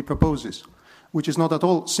principle he proposes, which is not at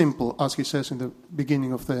all simple, as he says in the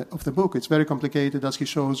beginning of the book. It's very complicated, as he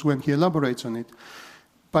shows when he elaborates on it.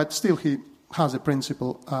 But still, he has a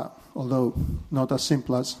principle, although not as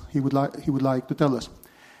simple as he would like to tell us.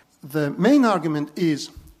 The main argument is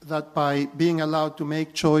that by being allowed to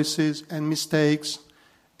make choices and mistakes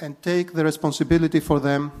and take the responsibility for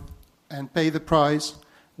them and pay the price,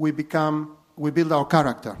 we build our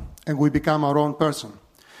character and we become our own person.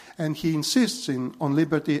 And he insists on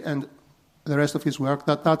liberty and the rest of his work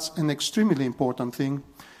that that's an extremely important thing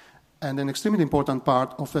and an extremely important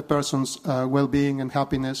part of a person's well-being and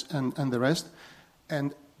happiness and the rest.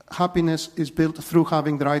 And happiness is built through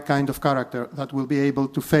having the right kind of character that will be able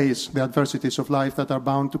to face the adversities of life that are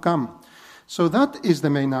bound to come. So that is the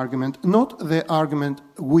main argument, not the argument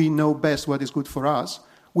we know best what is good for us.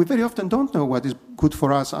 We very often don't know what is good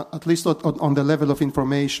for us, at least on the level of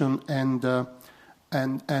information and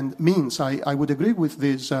means. I would agree with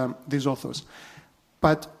these authors.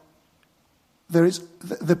 But there is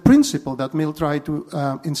the principle that Mill tried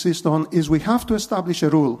to insist on is we have to establish a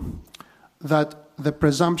rule that the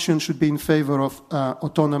presumption should be in favor of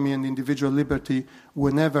autonomy and individual liberty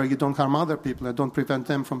whenever you don't harm other people and don't prevent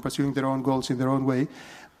them from pursuing their own goals in their own way,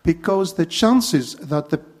 because the chances that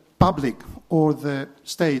the public or the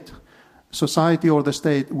state, society or the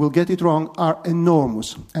state, will get it wrong are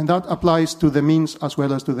enormous. And that applies to the means as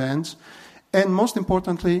well as to the ends. And most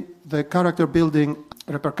importantly, the character-building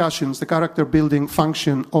repercussions, the character-building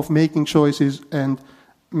function of making choices and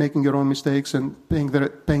making your own mistakes and paying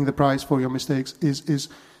the price for your mistakes is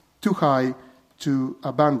too high to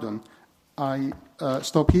abandon. I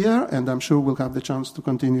stop here, and I'm sure we'll have the chance to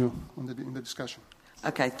continue in the discussion.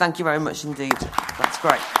 Okay, thank you very much indeed. That's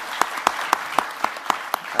great.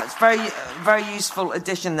 That's very, very useful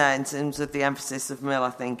addition there in terms of the emphasis of Mill, I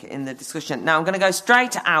think, in the discussion. Now, I'm going to go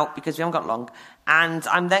straight out because we haven't got long, and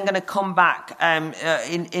I'm then going to come back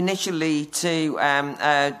initially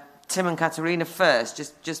to Tim and Katerina first,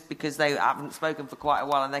 just because they haven't spoken for quite a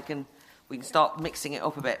while, and we can start mixing it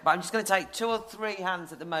up a bit. But I'm just going to take 2 or 3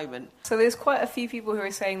 hands at the moment. So there's quite a few people who are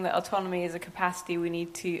saying that autonomy is a capacity we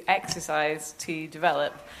need to exercise to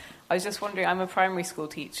develop. I was just wondering, I'm a primary school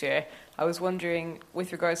teacher. I was wondering,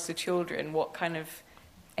 with regards to children, what kind of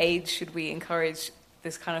age should we encourage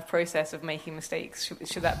this kind of process of making mistakes?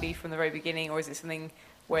 Should that be from the very beginning, or is it something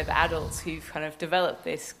where the adults who've kind of developed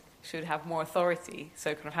this should have more authority?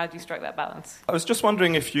 So kind of how do you strike that balance? I was just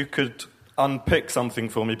wondering if you could unpick something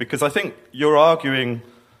for me, because I think you're arguing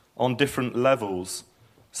on different levels.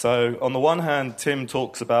 So on the one hand, Tim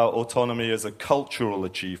talks about autonomy as a cultural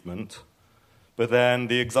achievement, but then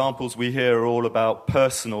the examples we hear are all about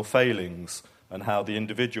personal failings and how the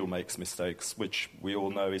individual makes mistakes, which we all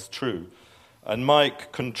know is true. And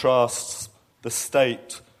Mike contrasts the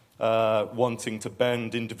state wanting to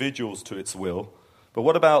bend individuals to its will, but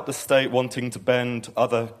what about the state wanting to bend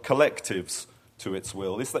other collectives to its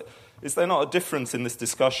will? Is there not a difference in this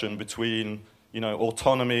discussion between,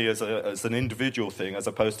 autonomy as an individual thing as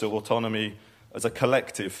opposed to autonomy as a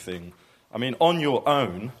collective thing? I mean, on your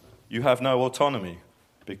own, you have no autonomy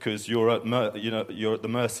because you're at the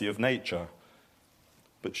mercy of nature.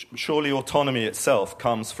 But surely autonomy itself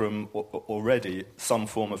comes from already some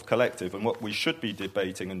form of collective, and what we should be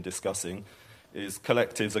debating and discussing is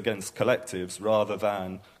collectives against collectives rather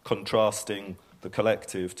than contrasting the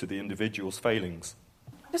collective to the individual's failings.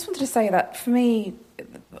 I just wanted to say that, for me,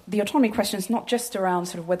 the autonomy question is not just around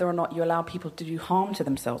sort of whether or not you allow people to do harm to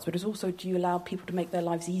themselves, but it's also, do you allow people to make their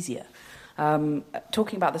lives easier?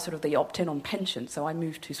 Talking about the opt-in on pension, so I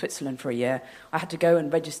moved to Switzerland for a year. I had to go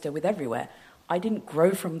and register with everywhere. I didn't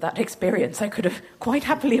grow from that experience. I could have quite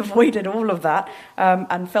happily avoided all of that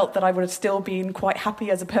and felt that I would have still been quite happy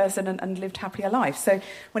as a person and lived happier life. So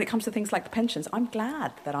when it comes to things like the pensions, I'm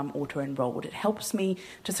glad that I'm auto-enrolled. It helps me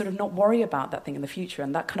to sort of not worry about that thing in the future,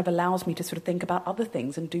 and that kind of allows me to sort of think about other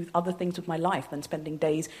things and do other things with my life than spending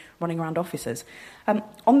days running around offices.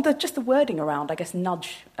 On just the wording around, I guess,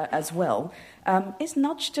 nudge as well, is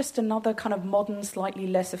nudge just another kind of modern, slightly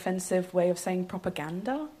less offensive way of saying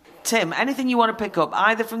propaganda? Tim, anything you want to pick up,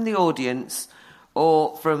 either from the audience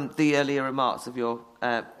or from the earlier remarks of your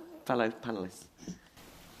fellow panellists?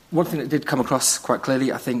 One thing that did come across quite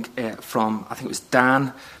clearly, I think it was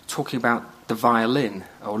Dan talking about the violin,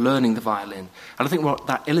 or learning the violin. And I think what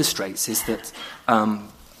that illustrates is that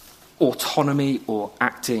autonomy or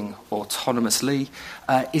acting autonomously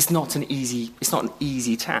is not an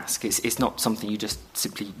easy task. It's not something you just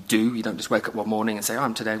simply do. You don't just wake up one morning and say,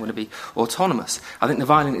 today I'm going to be autonomous. I think the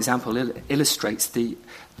violin example illustrates the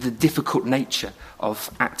difficult nature of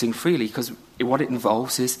acting freely, because what it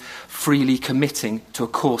involves is freely committing to a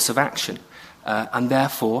course of action and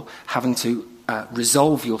therefore having to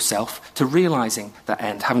resolve yourself to realising that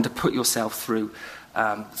end, having to put yourself through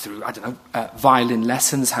violin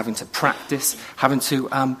lessons, having to practice, having to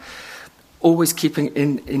always keeping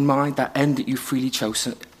in mind that end that you've freely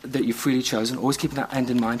chosen, always keeping that end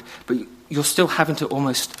in mind, but you're still having to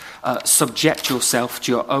almost subject yourself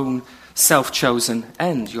to your own self-chosen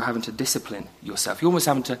end. You're having to discipline yourself. You're almost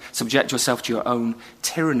having to subject yourself to your own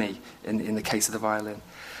tyranny in the case of the violin.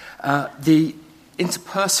 The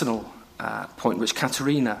interpersonal point which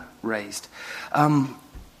Katerina raised,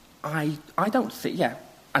 I don't think,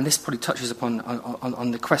 and this probably touches upon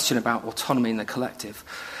on the question about autonomy in the collective.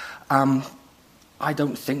 I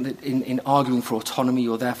don't think that in arguing for autonomy,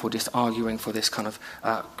 you're therefore just arguing for this kind of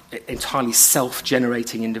entirely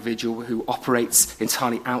self-generating individual who operates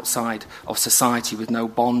entirely outside of society with no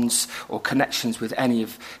bonds or connections with any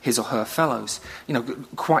of his or her fellows.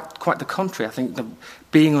 Quite the contrary. I think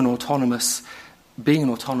being an autonomous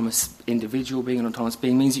individual, being an autonomous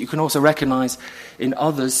being, means that you can also recognise in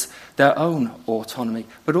others their own autonomy,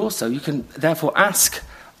 but also you can therefore ask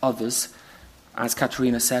others, as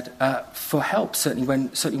Katerina said, for help, certainly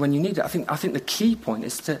when you need it. I think the key point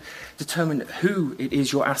is to determine who it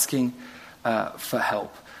is you're asking for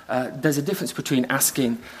help. There's a difference between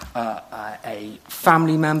asking a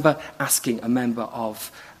family member, asking a member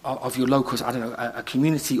of your local, a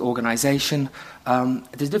community organisation.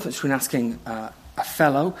 There's a difference between asking a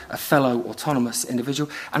fellow autonomous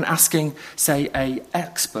individual and asking, say, an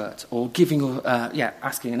expert, or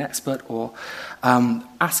asking an expert, or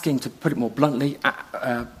asking, to put it more bluntly,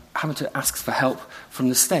 having to ask for help from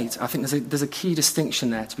the state. I think there's a key distinction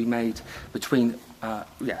there to be made between,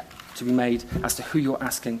 as to who you're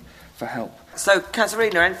asking for help. So,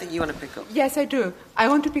 Katerina, anything you want to pick up? Yes, I do. I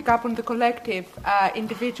want to pick up on the collective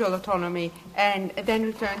individual autonomy and then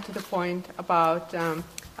return to the point about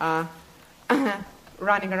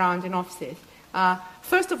running around in offices.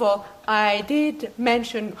 First of all, I did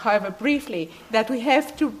mention, however briefly, that we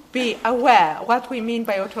have to be aware what we mean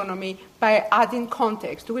by autonomy by adding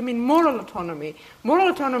context. Do we mean moral autonomy? Moral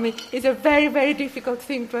autonomy is a very, very difficult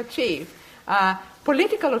thing to achieve.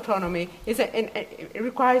 Political autonomy has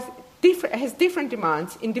different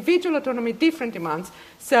demands. Individual autonomy, different demands.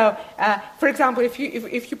 So, for example,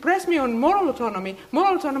 if you press me on moral autonomy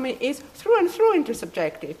is through and through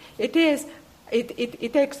intersubjective.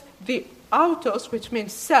 It takes the autos, which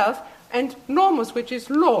means self, and nomos, which is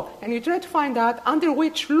law, and you try to find out under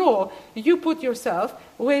which law you put yourself,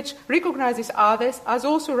 which recognizes others as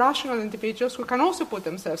also rational individuals who can also put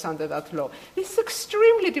themselves under that law. This is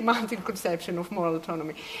extremely demanding conception of moral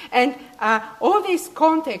autonomy. And all this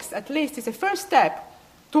context, at least, is a first step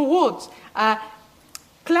towards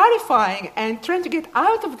clarifying and trying to get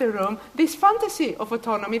out of the room this fantasy of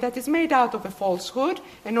autonomy that is made out of a falsehood,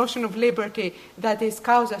 a notion of liberty that is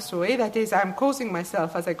causa sui, that is, I'm causing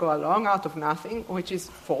myself as I go along out of nothing, which is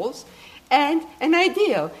false, and an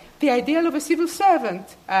ideal, the ideal of a civil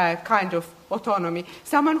servant kind of autonomy,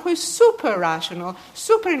 someone who is super rational,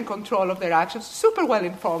 super in control of their actions, super well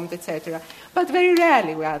informed, etc. But very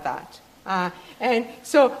rarely we are that. And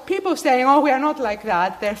so people saying, we are not like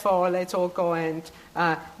that, therefore let's all go and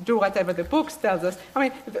do whatever the books tells us. I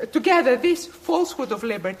mean, together this falsehood of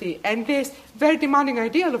liberty and this very demanding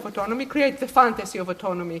ideal of autonomy create the fantasy of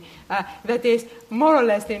autonomy that is more or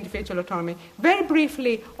less the individual autonomy. Very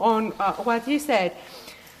briefly on what he said.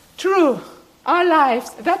 True, our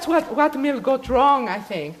lives, that's what Mill got wrong, I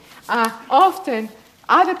think. Often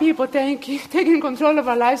other people taking control of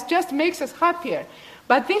our lives just makes us happier.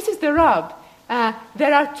 But this is the rub.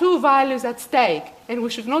 there are two values at stake, and we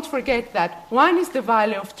should not forget that. One is the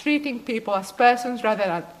value of treating people as persons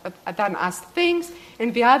rather than as things,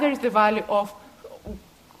 and the other is the value of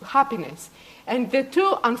happiness. And the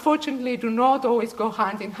two, unfortunately, do not always go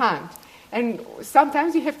hand in hand. And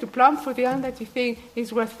sometimes you have to plumb for the one that you think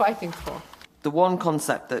is worth fighting for. The one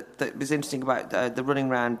concept that was interesting about the running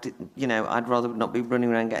around, I'd rather not be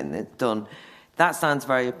running around getting it done, that sounds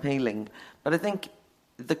very appealing. But I think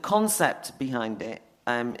the concept behind it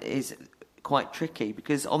is quite tricky,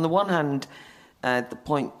 because on the one hand, the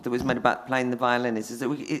point that was made about playing the violin is that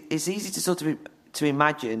it's easy to sort of to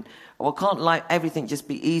imagine, well, can't like everything just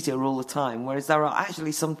be easier all the time? Whereas there are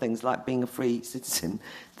actually some things, like being a free citizen,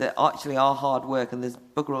 that actually are hard work, and there's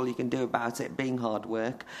bugger all you can do about it being hard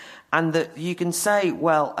work. And that you can say,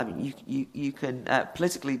 well, I mean, you can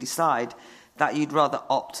politically decide that you'd rather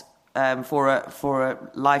opt for a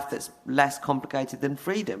life that's less complicated than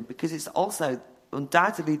freedom, because it's also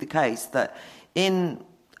undoubtedly the case that in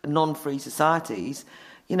non-free societies,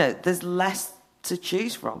 there's less to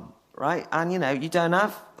choose from, right? And, you don't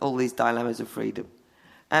have all these dilemmas of freedom.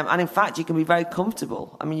 And in fact, you can be very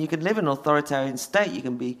comfortable. I mean, you can live in an authoritarian state, you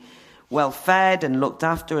can be well fed and looked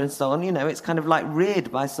after and so on. It's kind of like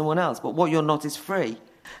reared by someone else, but what you're not is free.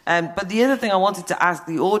 But the other thing I wanted to ask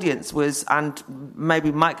the audience was, and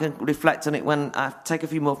maybe Mike can reflect on it when I take a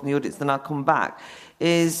few more from the audience, then I'll come back,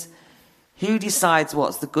 is who decides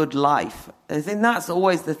what's the good life? I think that's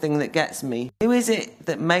always the thing that gets me. Who is it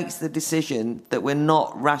that makes the decision that we're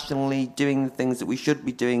not rationally doing the things that we should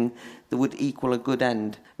be doing that would equal a good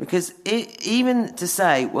end? Because even to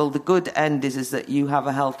say, well, the good end is that you have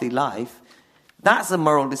a healthy life, that's a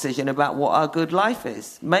moral decision about what our good life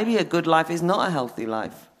is. Maybe a good life is not a healthy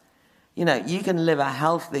life. You can live a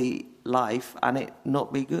healthy life and it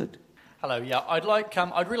not be good. Hello, yeah. I'd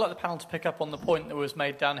really like the panel to pick up on the point that was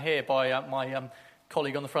made down here by my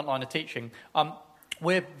colleague on the front line of teaching.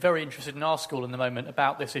 We're very interested in our school in the moment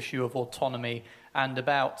about this issue of autonomy and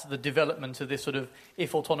about the development of this sort of,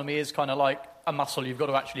 if autonomy is kind of like a muscle you've got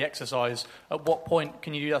to actually exercise, at what point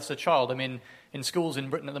can you do that as a child? I mean, in schools in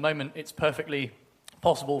Britain at the moment, it's perfectly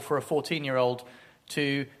possible for a 14-year-old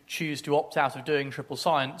to choose to opt out of doing triple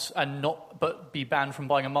science but be banned from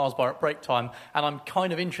buying a Mars bar at break time. And I'm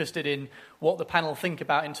kind of interested in what the panel think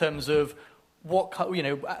about in terms of what,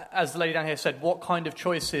 as the lady down here said, what kind of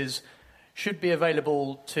choices should be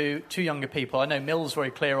available to younger people. I know Mill's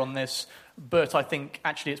very clear on this, but I think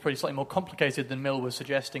actually it's probably slightly more complicated than Mill was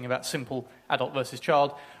suggesting about simple adult versus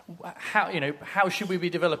child. How should we be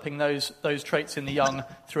developing those traits in the young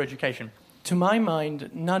through education? To my mind,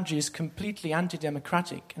 nudge is completely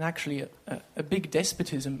anti-democratic and actually a big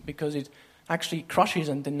despotism, because it actually crushes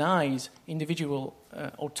and denies individual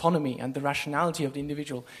autonomy and the rationality of the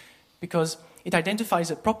individual, because it identifies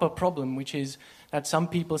a proper problem, which is that some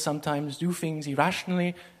people sometimes do things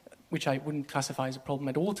irrationally, which I wouldn't classify as a problem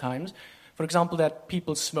at all times. For example, that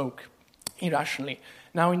people smoke irrationally.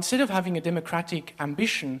 Now, instead of having a democratic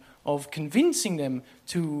ambition of convincing them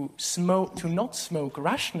to not smoke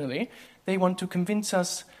rationally, they want to convince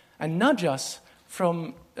us and nudge us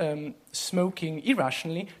from smoking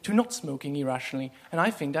irrationally to not smoking irrationally. And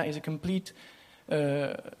I think that is a complete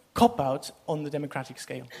cop-out on the democratic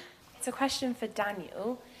scale. It's a question for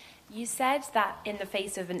Daniel. You said that in the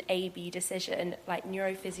face of an A-B decision, like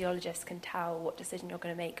neurophysiologists can tell what decision you're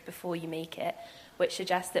going to make before you make it, which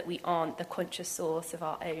suggests that we aren't the conscious source of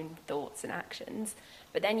our own thoughts and actions.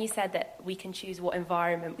 But then you said that we can choose what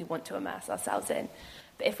environment we want to immerse ourselves in.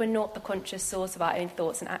 But if we're not the conscious source of our own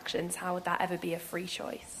thoughts and actions, how would that ever be a free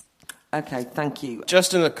choice? Okay, thank you.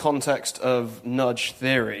 Just in the context of nudge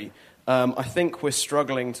theory, I think we're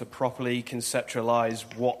struggling to properly conceptualize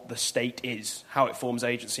what the state is, how it forms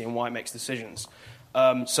agency and why it makes decisions.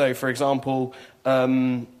 So, for example,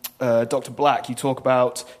 Dr. Black, you talk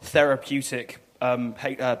about therapeutic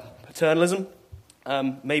paternalism,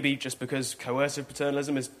 maybe just because coercive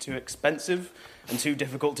paternalism is too expensive and too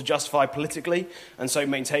difficult to justify politically, and so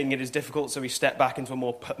maintaining it is difficult, so we step back into a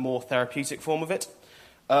more therapeutic form of it.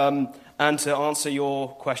 And to answer your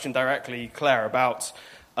question directly, Claire, about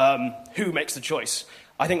who makes the choice,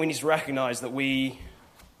 I think we need to recognise that we,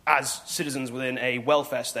 as citizens within a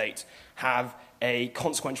welfare state, have a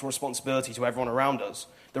consequential responsibility to everyone around us.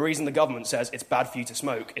 The reason the government says it's bad for you to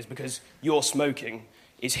smoke is because your smoking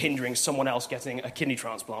is hindering someone else getting a kidney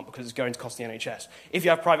transplant because it's going to cost the NHS. If you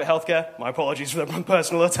have private healthcare, my apologies for the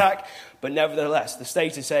personal attack, but nevertheless, the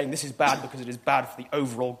state is saying this is bad because it is bad for the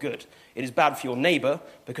overall good. It is bad for your neighbour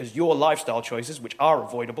because your lifestyle choices, which are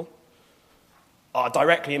avoidable, are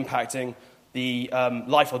directly impacting the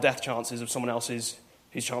life or death chances of someone else's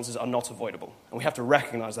whose chances are not avoidable. And we have to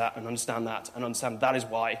recognise that and understand that is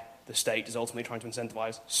why the state is ultimately trying to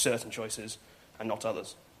incentivise certain choices and not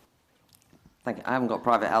others. Thank you. I haven't got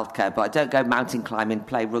private healthcare, but I don't go mountain climbing,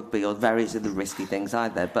 play rugby or various other risky things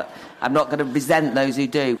either. But I'm not going to resent those who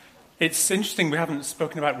do. It's interesting we haven't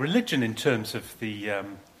spoken about religion in terms of the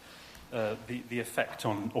effect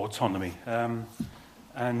on autonomy.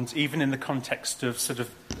 And even in the context of sort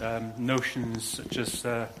of notions such as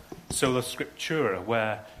sola scriptura,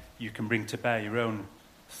 where you can bring to bear your own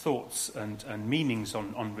thoughts and meanings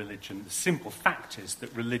on religion, the simple fact is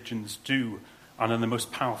that religions are the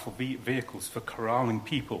most powerful vehicles for corralling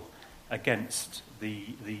people against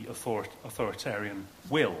the authoritarian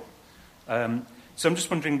will. So I'm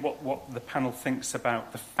just wondering what the panel thinks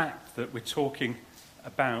about the fact that we're talking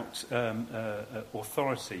about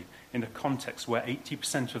authority in a context where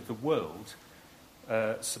 80% of the world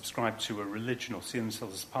subscribe to a religion or see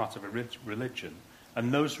themselves as part of a religion,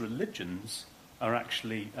 and those religions are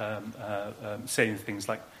actually saying things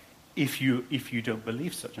like, if you don't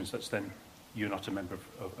believe such and such, then you're not a member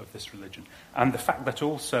of this religion. And the fact that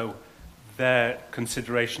also their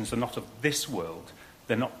considerations are not of this world,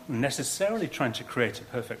 they're not necessarily trying to create a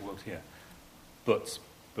perfect world here, but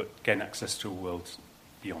gain access to a world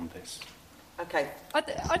beyond this. Okay.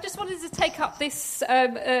 I just wanted to take up this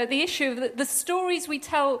the issue that the stories we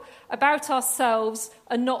tell about ourselves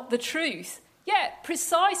are not the truth. Yeah,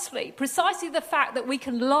 precisely the fact that we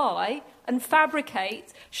can lie and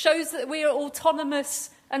fabricate shows that we are autonomous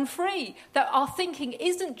and free, that our thinking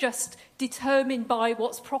isn't just determined by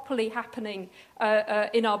what's properly happening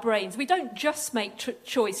in our brains. We don't just make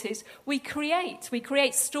choices, we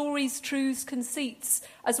create stories, truths, conceits,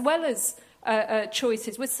 as well as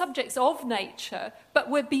choices. We're subjects of nature, but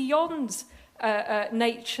we're beyond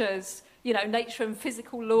nature's, nature and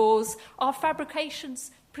physical laws. Our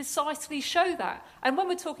fabrications precisely show that. And when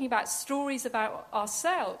we're talking about stories about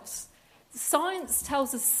ourselves, science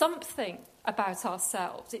tells us something about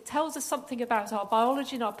ourselves. It tells us something about our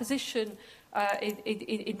biology and our position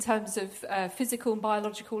in terms of physical and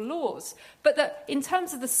biological laws. But that in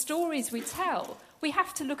terms of the stories we tell, we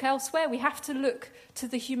have to look elsewhere. We have to look to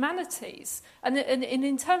the humanities. And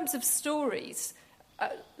in terms of stories,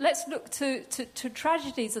 let's look to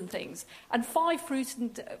tragedies and things. And five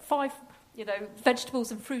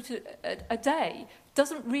vegetables and fruit a day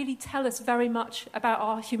doesn't really tell us very much about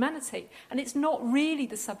our humanity. And it's not really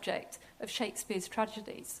the subject of Shakespeare's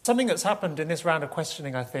tragedies. Something that's happened in this round of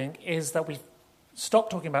questioning, I think, is that we've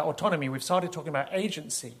stopped talking about autonomy. We've started talking about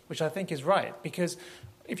agency, which I think is right, because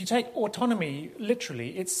if you take autonomy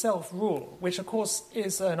literally, it's self-rule, which, of course,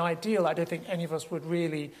 is an ideal I don't think any of us would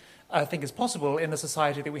really think is possible in the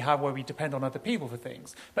society that we have where we depend on other people for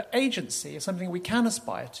things. But agency is something we can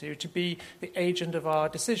aspire to be the agent of our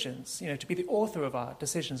decisions, to be the author of our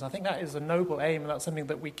decisions. I think that is a noble aim, and that's something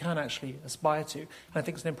that we can actually aspire to. And I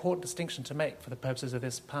think it's an important distinction to make for the purposes of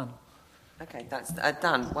this panel. Okay, that's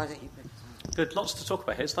Dan, why don't you... Good, lots to talk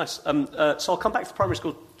about here. It's nice. So I'll come back to primary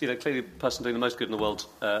school. Clearly the person doing the most good in the world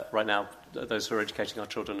right now, those who are educating our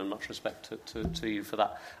children, and much respect to you for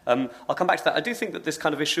that. I'll come back to that. I do think that this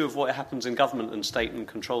kind of issue of what happens in government and state and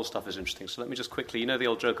control stuff is interesting. So let me just quickly, the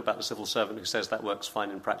old joke about the civil servant who says that works fine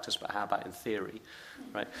in practice, but how about in theory?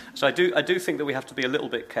 Right. So I do think that we have to be a little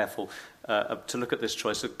bit careful to look at this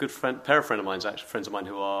choice. A good friends of mine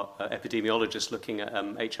who are epidemiologists looking at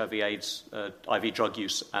HIV/AIDS, IV drug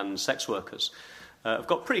use and sex workers, have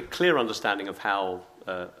got pretty clear understanding of how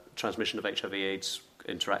transmission of HIV/AIDS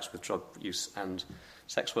interacts with drug use and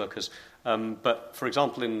sex workers. But, for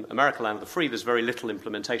example, in America, land of the free, there's very little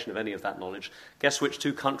implementation of any of that knowledge. Guess which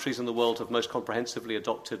two countries in the world have most comprehensively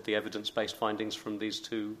adopted the evidence-based findings from these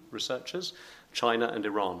two researchers? China and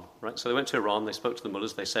Iran, right? So they went to Iran, they spoke to the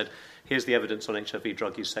mullahs, they said, here's the evidence on HIV,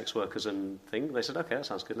 drug use, sex workers and thing. They said, okay, that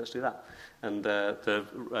sounds good, let's do that. And the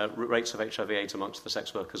rates of HIV/AIDS amongst the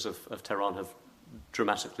sex workers of Tehran have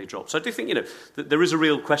dramatically dropped. So I do think, that there is a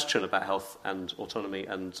real question about health and autonomy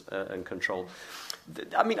and control.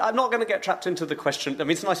 I mean, I'm not going to get trapped into the question. I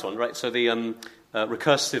mean, it's a nice one, right? So the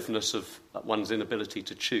recursiveness of one's inability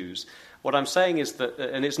to choose. What I'm saying is that,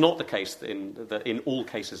 and it's not the case that in all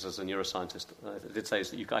cases as a neuroscientist, I did say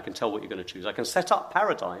is that I can tell what you're going to choose. I can set up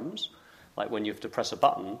paradigms, like when you have to press a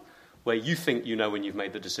button, where you think you know when you've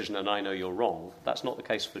made the decision and I know you're wrong. That's not the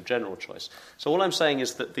case for general choice. So all I'm saying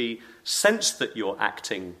is that the sense that you're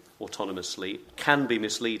acting autonomously can be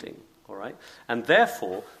misleading, all right? And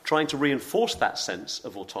therefore, trying to reinforce that sense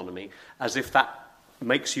of autonomy as if that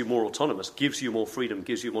makes you more autonomous, gives you more freedom,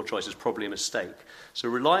 gives you more choice is probably a mistake. So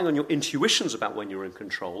relying on your intuitions about when you're in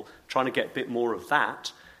control, trying to get a bit more of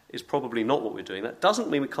that is probably not what we're doing. That doesn't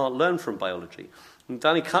mean we can't learn from biology. And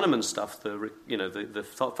Danny Kahneman's stuff, the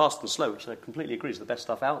fast and slow, which I completely agree is the best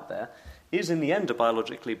stuff out there, is in the end a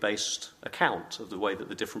biologically based account of the way that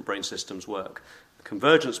the different brain systems work. The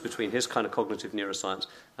convergence between his kind of cognitive neuroscience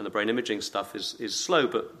and the brain imaging stuff is slow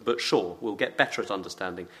but sure. We'll get better at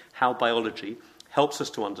understanding how biology helps us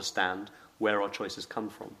to understand where our choices come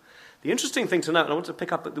from. The interesting thing to note, and I want to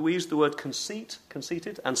pick up, that we use the word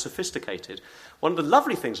conceited and sophisticated. One of the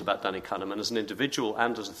lovely things about Danny Kahneman as an individual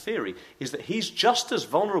and as a theory is that he's just as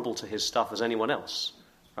vulnerable to his stuff as anyone else.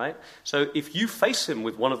 Right? So if you face him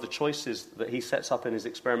with one of the choices that he sets up in his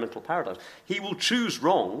experimental paradigms, he will choose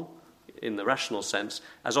wrong, in the rational sense,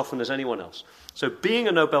 as often as anyone else. So being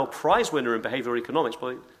a Nobel Prize winner in behavioral economics,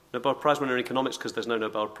 Nobel Prize winner in economics because there's no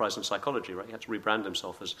Nobel Prize in psychology, right? He had to rebrand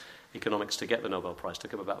himself as economics to get the Nobel Prize. It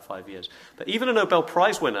took him about 5 years. But even a Nobel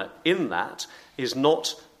Prize winner in that is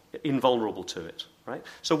not invulnerable to it, right?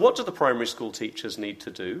 So what do the primary school teachers need to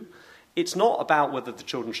do? It's not about whether the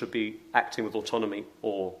children should be acting with autonomy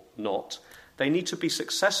or not. They need to be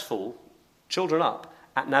successful, children up,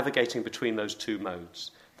 at navigating between those two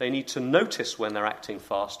modes. They need to notice when they're acting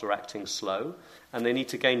fast or acting slow, and they need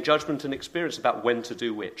to gain judgment and experience about when to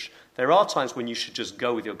do which. There are times when you should just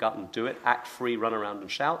go with your gut and do it, act free, run around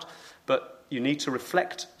and shout, but you need to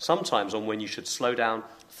reflect sometimes on when you should slow down,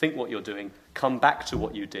 think what you're doing, come back to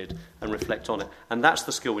what you did and reflect on it. And that's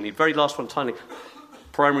the skill we need. Very last one, tiny.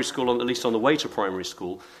 Primary school, at least on the way to primary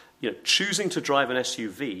school, choosing to drive an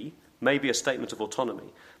SUV may be a statement of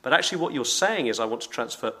autonomy. But actually what you're saying is I want to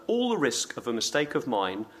transfer all the risk of a mistake of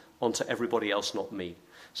mine onto everybody else, not me.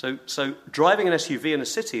 So driving an SUV in a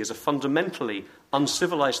city is a fundamentally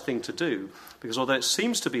uncivilized thing to do, because although it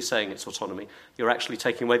seems to be saying it's autonomy, you're actually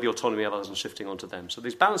taking away the autonomy of others and shifting onto them. So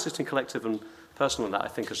these balances between collective and personal and that I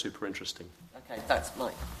think are super interesting. Okay, thanks,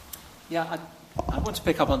 Mike. Yeah, I want to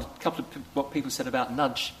pick up on a couple of what people said about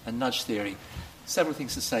nudge and nudge theory. Several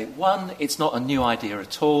things to say. One, it's not a new idea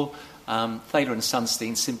at all. Thaler and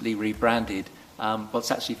Sunstein simply rebranded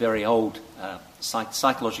what's actually very old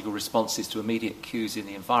psychological responses to immediate cues in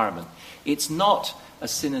the environment. It's not a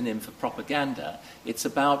synonym for propaganda. It's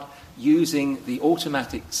about using the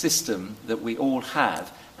automatic system that we all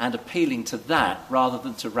have and appealing to that rather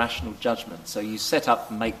than to rational judgment. So you set up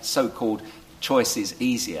and make so-called choices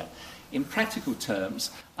easier. In practical terms,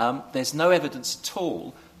 there's no evidence at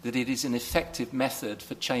all that it is an effective method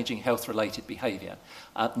for changing health-related behaviour.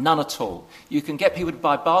 None at all. You can get people to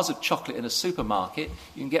buy bars of chocolate in a supermarket.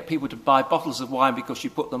 You can get people to buy bottles of wine because you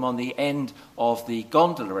put them on the end of the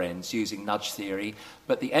gondola ends using nudge theory,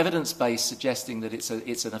 but the evidence base suggesting that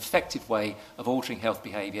it's an effective way of altering health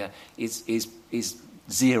behaviour is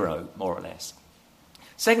zero, more or less.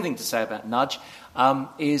 Second thing to say about nudge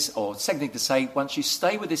once you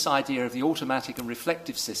stay with this idea of the automatic and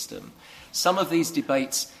reflective system, some of these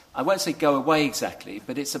debates, I won't say go away exactly,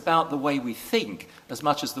 but it's about the way we think as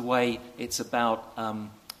much as the way it's about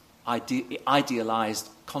idealised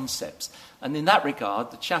concepts. And in that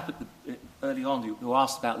regard, the chap early on who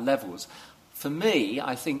asked about levels, for me,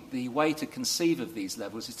 I think the way to conceive of these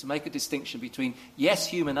levels is to make a distinction between, yes,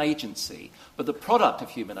 human agency, but the product of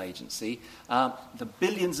human agency, the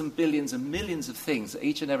billions and billions and millions of things that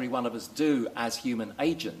each and every one of us do as human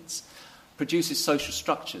agents, produces social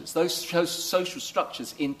structures. Those social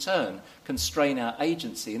structures, in turn, constrain our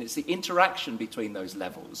agency, and it's the interaction between those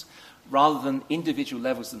levels, rather than individual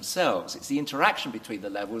levels themselves. It's the interaction between the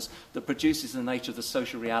levels that produces the nature of the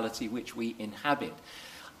social reality which we inhabit.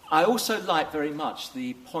 I also like very much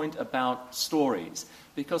the point about stories,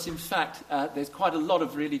 because in fact there's quite a lot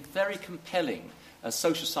of really very compelling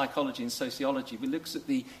social psychology and sociology which looks at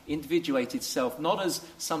the individuated self not as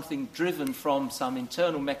something driven from some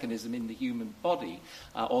internal mechanism in the human body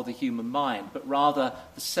or the human mind, but rather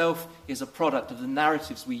the self is a product of the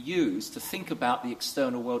narratives we use to think about the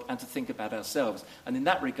external world and to think about ourselves. And in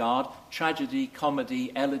that regard, tragedy,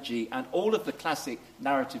 comedy, elegy, and all of the classic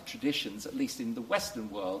narrative traditions, at least in the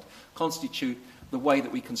Western world, constitute the way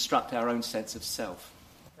that we construct our own sense of self.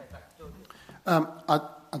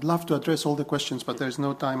 I'd love to address all the questions, but there's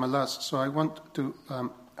no time, alas. So I want to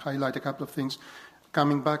highlight a couple of things.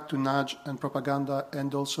 Coming back to nudge and propaganda,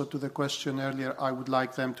 and also to the question earlier, I would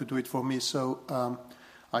like them to do it for me, so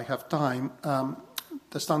I have time.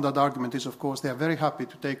 The standard argument is, of course, they are very happy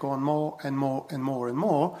to take on more and more and more and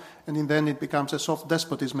more, and in the end it becomes a soft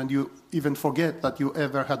despotism, and you even forget that you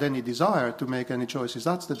ever had any desire to make any choices.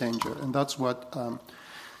 That's the danger, and that's what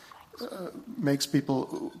makes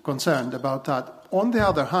people concerned about that. On the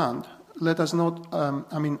other hand, let us not,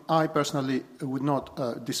 I personally would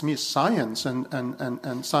not dismiss science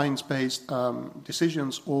and science-based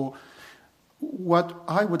decisions or what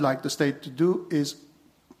I would like the state to do is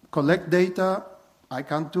collect data. I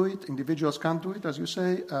can't do it. Individuals can't do it, as you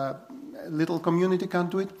say. A little community can't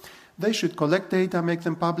do it. They should collect data, make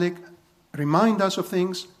them public, remind us of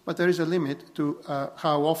things, but there is a limit to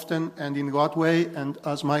how often and in what way. And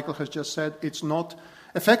as Michael has just said, it's not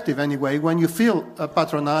effective anyway. When you feel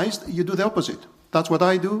patronized, you do the opposite. That's what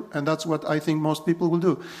I do, and that's what I think most people will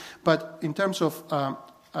do. But in terms of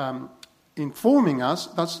informing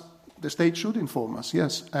us, the state should inform us,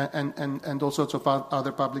 yes, and all sorts of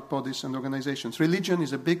other public bodies and organizations. Religion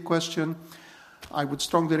is a big question. I would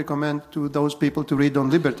strongly recommend to those people to read On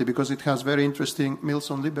Liberty, because it has very interesting, Mills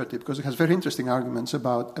on Liberty, because it has very interesting arguments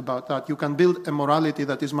about that. You can build a morality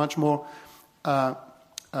that is much more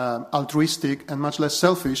altruistic and much less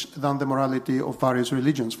selfish than the morality of various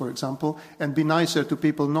religions, for example, and be nicer to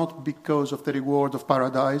people not because of the reward of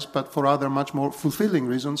paradise, but for other much more fulfilling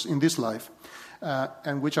reasons in this life,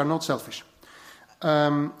 and which are not selfish.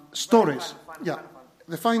 Stories. Yeah.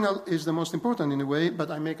 The final is the most important in a way,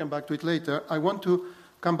 but I may come back to it later. I want to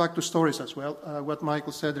come back to stories as well. What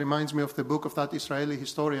Michael said reminds me of the book of that Israeli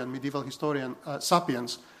historian, medieval historian,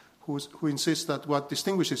 Sapiens, who insists that what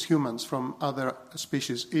distinguishes humans from other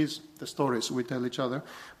species is the stories we tell each other.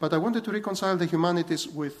 But I wanted to reconcile the humanities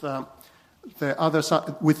with the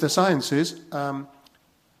sciences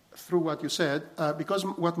through what you said, because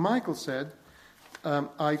what Michael said,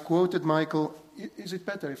 I quoted Michael. Is it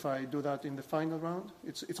better if I do that in the final round?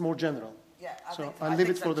 It's more general. Yeah, I'll leave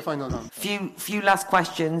it for the final round. Few last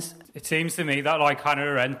questions. It seems to me that, like Hannah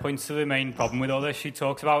Arendt points to the main problem with all this. She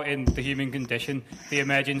talks about in The Human Condition the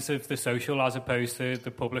emergence of the social as opposed to the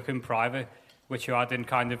public and private, which you had in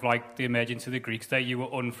kind of like the emergence of the Greek state. You were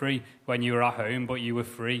unfree when you were at home, but you were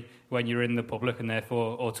free when you were in the public and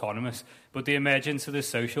therefore autonomous. But the emergence of the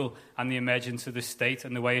social and the emergence of the state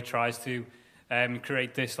and the way it tries to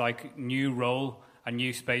create this like new role and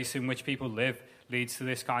new space in which people live leads to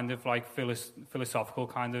this kind of like philosophical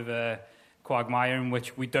kind of quagmire in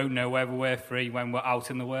which we don't know whether we're free when we're out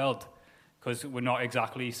in the world, because we're not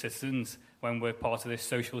exactly citizens when we're part of this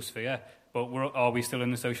social sphere, but are we still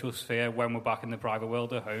in the social sphere when we're back in the private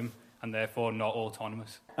world at home and therefore not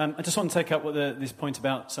autonomous? I just want to take up this point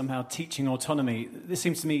about somehow teaching autonomy. This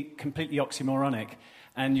seems to me completely oxymoronic,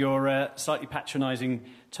 and your slightly patronising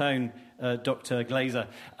tone, Dr. Glaser,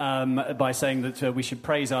 by saying that we should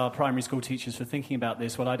praise our primary school teachers for thinking about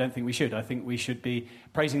this. Well, I don't think we should. I think we should be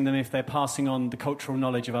praising them if they're passing on the cultural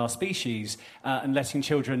knowledge of our species and letting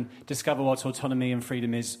children discover what autonomy and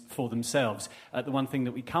freedom is for themselves. The one thing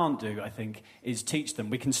that we can't do, I think, is teach them.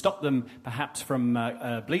 We can stop them, perhaps, from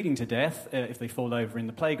bleeding to death if they fall over in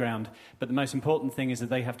the playground, but the most important thing is that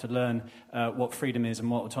they have to learn what freedom is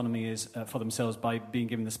and what autonomy is for themselves by being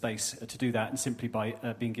given the space to do that, and simply by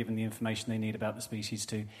being given the information they need about the species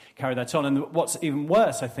to carry that on. And what's even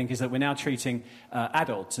worse, I think, is that we're now treating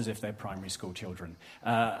adults as if they're primary school children,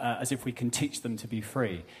 as if we can teach them to be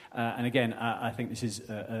free. And again, I think this is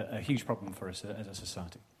a huge problem for us as a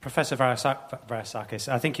society. Professor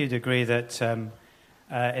Varasakis, I think you'd agree that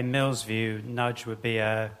in Mill's view, nudge would be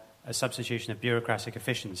a substitution of bureaucratic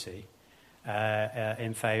efficiency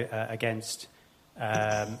against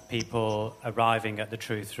people arriving at the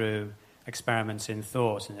truth through experiments in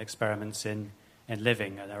thought and experiments in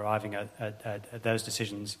living, and arriving at those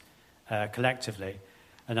decisions collectively.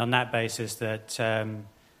 And on that basis, that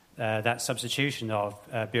substitution of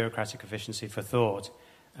bureaucratic efficiency for thought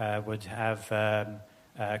would have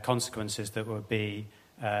consequences that would be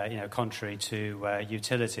contrary to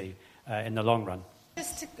utility in the long run.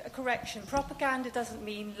 Just a correction, propaganda doesn't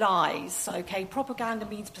mean lies, okay? Propaganda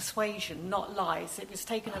means persuasion, not lies. It was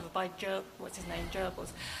taken over by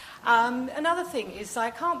Goebbels. Another thing is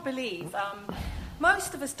I can't believe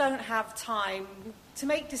most of us don't have time to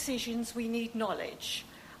make decisions. We need knowledge,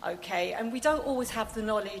 okay? And we don't always have the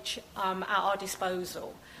knowledge at our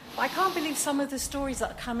disposal. But I can't believe some of the stories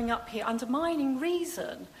that are coming up here undermining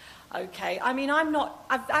reason. Okay, I mean,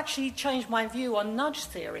 I've actually changed my view on nudge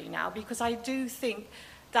theory now, because I do think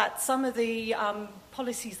that some of the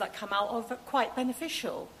policies that come out are quite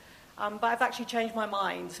beneficial. But I've actually changed my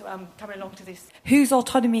mind coming along to this. Whose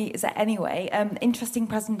autonomy is it anyway? Interesting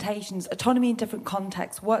presentations. Autonomy in different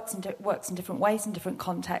contexts works in different ways in different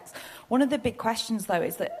contexts. One of the big questions, though,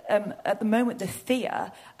 is that at the moment the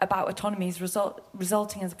fear about autonomy is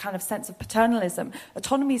resulting in a kind of sense of paternalism.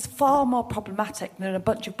 Autonomy is far more problematic than a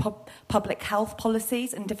bunch of public health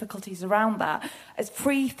policies and difficulties around that. As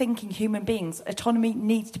free-thinking human beings, autonomy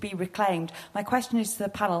needs to be reclaimed. My question is to the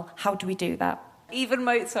panel, how do we do that? Even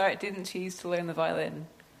Mozart didn't choose to learn the violin.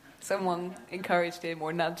 Someone encouraged him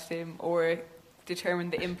or nudged him or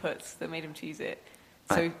determined the inputs that made him choose it.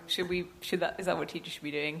 So is that what teachers should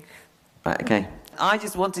be doing? Right, okay. I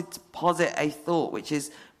just wanted to posit a thought, which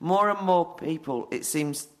is more and more people, it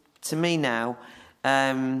seems to me now,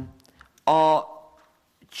 are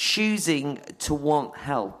choosing to want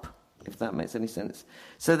help, if that makes any sense.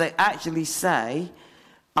 So they actually say,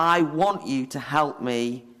 I want you to help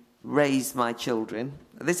me raise my children.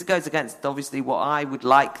 This goes against, obviously, what I would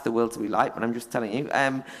like the world to be like, but I'm just telling you.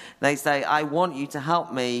 They say, I want you to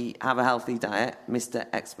help me have a healthy diet, Mr.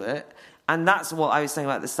 Expert. And that's what I was saying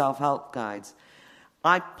about the self-help guides.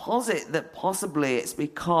 I posit that possibly it's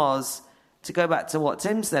because, to go back to what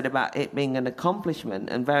Tim said about it being an accomplishment,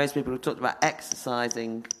 and various people have talked about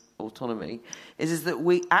exercising autonomy, is that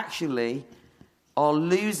we actually are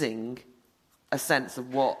losing a sense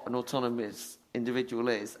of what an autonomous individual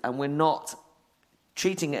is, and we're not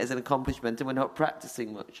treating it as an accomplishment, and we're not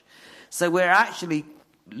practicing much. So we're actually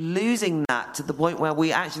losing that to the point where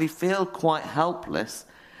we actually feel quite helpless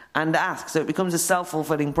and ask. So it becomes a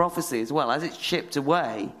self-fulfilling prophecy as well. As it's chipped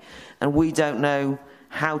away and we don't know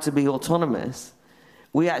how to be autonomous,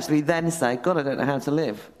 we actually then say, God, I don't know how to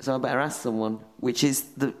live, so I better ask someone, which is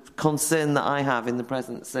the concern that I have in the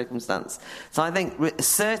present circumstance. So I think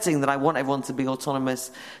asserting that I want everyone to be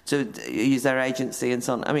autonomous, to use their agency and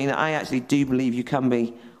so on, I mean, I actually do believe you can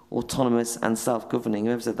be autonomous and self-governing.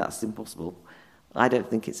 Whoever said that's impossible? I don't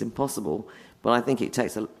think it's impossible, but I think it's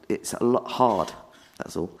a lot hard.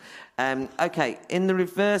 That's all. Okay, in the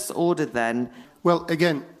reverse order then. Well,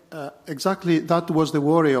 again, exactly that was the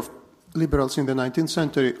worry of liberals in the 19th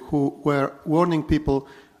century, who were warning people,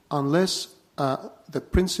 unless the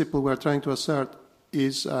principle we're trying to assert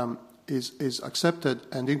is accepted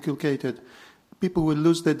and inculcated, people will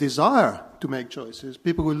lose the desire to make choices.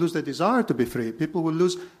 People will lose the desire to be free. People will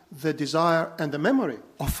lose the desire and the memory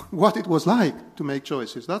of what it was like to make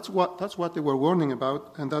choices. That's what they were warning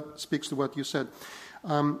about, and that speaks to what you said.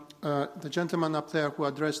 The gentleman up there who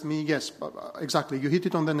addressed me, yes, exactly, you hit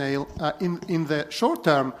it on the nail. In the short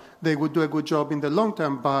term, they would do a good job. In the long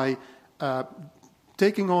term, by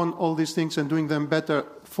taking on all these things and doing them better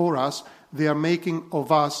for us, they are making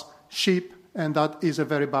of us sheep, and that is a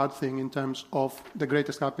very bad thing in terms of the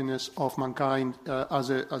greatest happiness of mankind as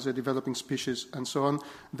a developing species and so on.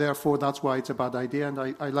 Therefore, that's why it's a bad idea, and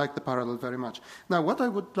I like the parallel very much. Now, what I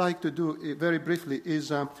would like to do very briefly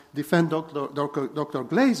is defend Dr.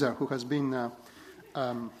 Glaser, who has been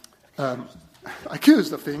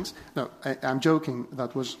accused of things. No, I'm joking.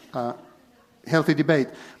 That was a healthy debate.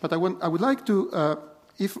 But I would like to,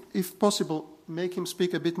 if possible, make him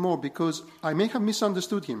speak a bit more, because I may have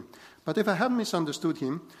misunderstood him. But if I have misunderstood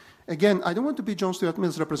him, again, I don't want to be John Stuart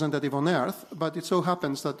Mill's representative on earth, but it so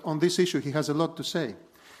happens that on this issue he has a lot to say.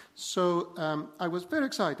 So I was very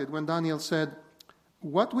excited when Daniel said,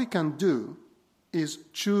 what we can do is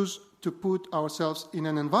choose to put ourselves in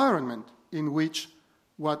an environment in which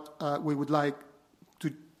what we would like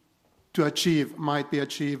to achieve might be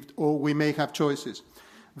achieved, or we may have choices.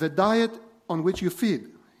 The diet on which you feed,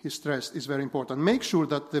 he stressed, is very important. Make sure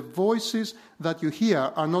that the voices that you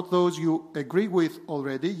hear are not those you agree with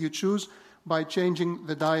already. You choose by changing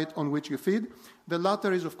the diet on which you feed. The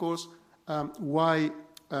latter is, of course, why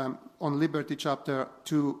on Liberty Chapter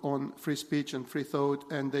 2 on free speech and free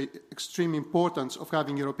thought and the extreme importance of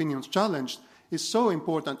having your opinions challenged is so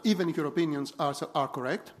important, even if your opinions are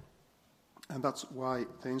correct. And that's why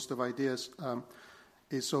the Institute of Ideas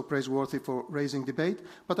is so praiseworthy for raising debate.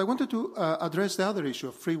 But I wanted to address the other issue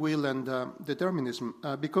of free will and determinism,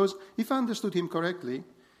 because if I understood him correctly,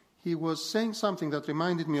 he was saying something that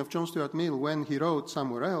reminded me of John Stuart Mill when he wrote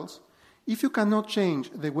somewhere else, if you cannot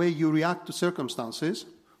change the way you react to circumstances,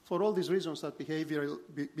 for all these reasons that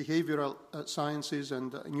behavioral sciences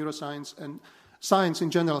and neuroscience and science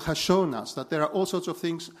in general has shown us, that there are all sorts of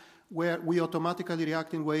things where we automatically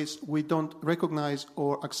react in ways we don't recognize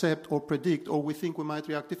or accept or predict, or we think we might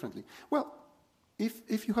react differently. Well,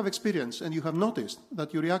 if you have experience and you have noticed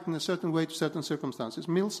that you react in a certain way to certain circumstances,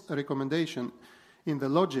 Mill's recommendation in the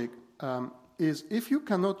logic is, if you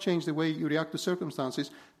cannot change the way you react to circumstances,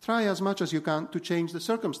 try as much as you can to change the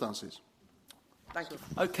circumstances. Thank you.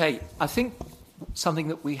 Okay, I think something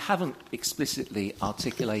that we haven't explicitly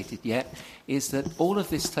articulated yet is that all of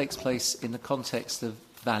this takes place in the context of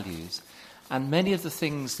values. And many of the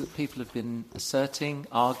things that people have been asserting,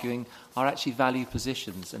 arguing, are actually value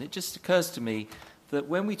positions. And it just occurs to me that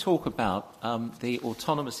when we talk about the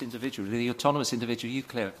autonomous individual you,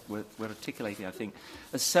 Claire, were articulating, I think,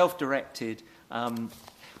 as self-directed,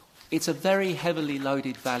 it's a very heavily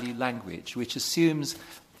loaded value language, which assumes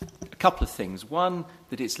a couple of things. One,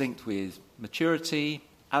 that it's linked with maturity,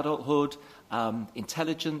 adulthood,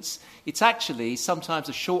 intelligence. It's actually sometimes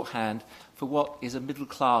a shorthand for what is a middle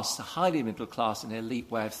class, a highly middle class and elite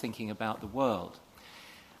way of thinking about the world.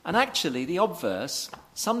 And actually, the obverse,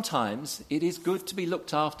 sometimes it is good to be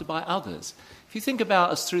looked after by others. If you think about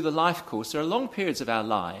us through the life course, there are long periods of our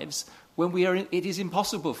lives when it is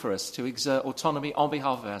impossible for us to exert autonomy on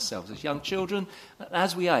behalf of ourselves as young children,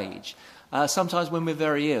 as we age. Sometimes when we're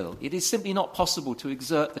very ill, it is simply not possible to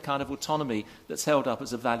exert the kind of autonomy that's held up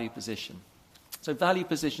as a value position. So value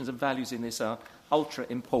positions and values in this are ultra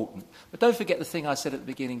important. But don't forget the thing I said at the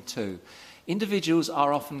beginning too. Individuals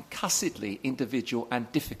are often cussedly individual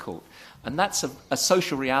and difficult. And that's a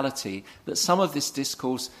social reality that some of this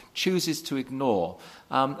discourse chooses to ignore.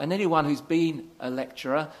 And anyone who's been a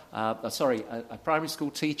lecturer, a primary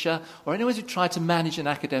school teacher, or anyone who tried to manage an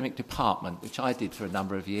academic department, which I did for a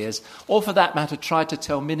number of years, or for that matter tried to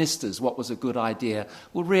tell ministers what was a good idea,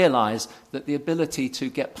 will realise that the ability to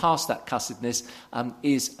get past that cussedness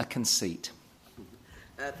is a conceit.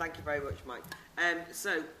 Thank you very much, Mike.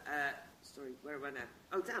 Sorry, where am I now?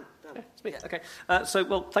 Oh, Dan. It's me. Okay.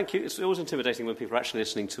 Well, thank you. It's always intimidating when people are actually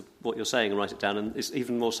listening to what you're saying and write it down, and it's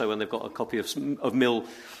even more so when they've got a copy of Mill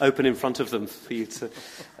open in front of them for you to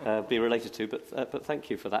be related to. But thank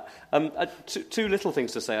you for that. Two little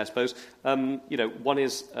things to say, I suppose. One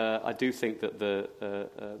is I do think that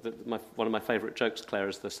one of my favourite jokes, Claire,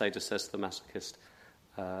 is the sadist says to the masochist,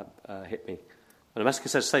 "Hit me." And the masochist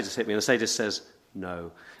says, "Sadist hit me," and the sadist says,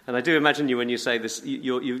 "No." And I do imagine you when you say this,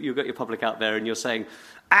 you've got your public out there and you're saying,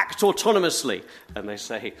 "Act autonomously." And they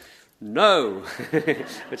say, "No."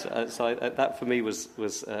 That for me was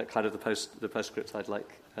kind of the postscript I'd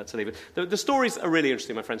like to leave it. The stories are really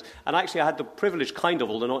interesting, my friends. And actually I had the privilege,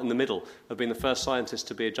 although not in the middle, of being the first scientist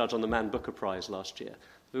to be a judge on the Man Booker Prize last year.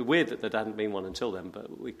 It was weird that there hadn't been one until then,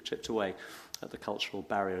 but we chipped away at the cultural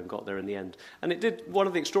barrier and got there in the end. And it did, one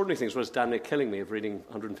of the extraordinary things was damn near killing me of reading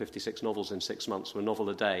 156 novels in 6 months, a novel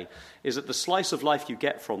a day, is that the slice of life you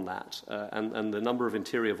get from that and the number of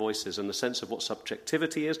interior voices and the sense of what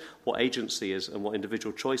subjectivity is, what agency is and what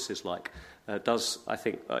individual choice is like does, I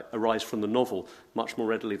think, arise from the novel much more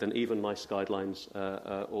readily than even nice guidelines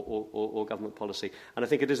or government policy. And I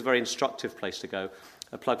think it is a very instructive place to go.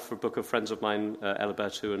 A plug for a book of friends of mine, Ella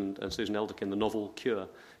Bertu and Susan Elderkin, The Novel Cure.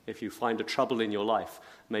 If you find a trouble in your life,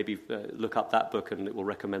 maybe look up that book and it will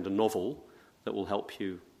recommend a novel that will help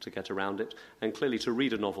you to get around it. And clearly, to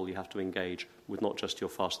read a novel, you have to engage with not just your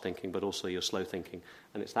fast thinking, but also your slow thinking.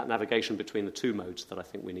 And it's that navigation between the two modes that I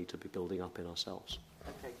think we need to be building up in ourselves.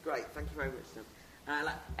 Okay, great. Thank you very much, Sam.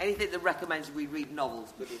 Anything that recommends we read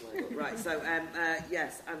novels, good in my book. Right, so,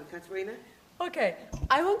 yes, and Katharina? Okay,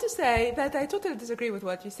 I want to say that I totally disagree with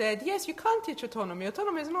what you said. Yes, you can't teach autonomy.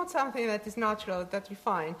 Autonomy is not something that is natural, that you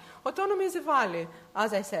find. Autonomy is a value,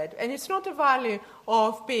 as I said, and it's not a value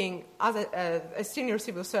of being as a senior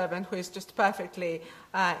civil servant who is just perfectly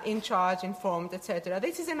in charge, informed, etc.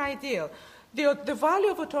 This is an ideal. The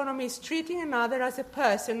value of autonomy is treating another as a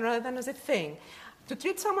person rather than as a thing. To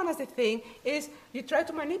treat someone as a thing is you try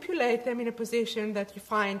to manipulate them in a position that you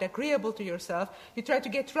find agreeable to yourself. You try to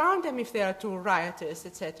get around them if they are too riotous,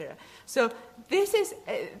 etc. So this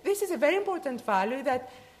is a very important value that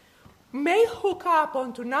may hook up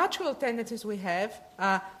onto natural tendencies we have,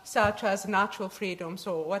 such as natural freedoms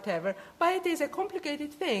or whatever, but it is a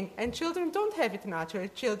complicated thing, and children don't have it naturally.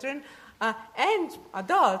 Children and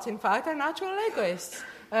adults, in fact, are natural egoists.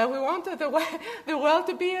 We want the world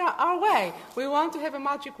to be our way. We want to have a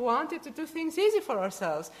magic wand to do things easy for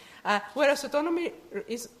ourselves. Whereas autonomy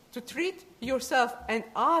is to treat yourself and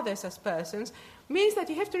others as persons means that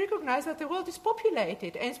you have to recognize that the world is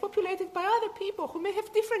populated, and it's populated by other people who may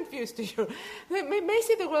have different views to you. They may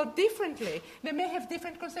see the world differently. They may have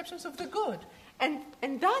different conceptions of the good.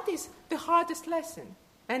 And that is the hardest lesson.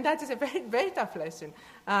 And that is a very, very tough lesson.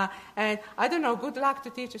 And I don't know, good luck to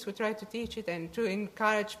teachers who try to teach it and to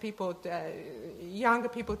encourage people, younger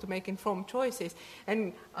people, to make informed choices.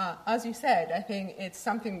 And as you said, I think it's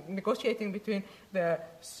something negotiating between the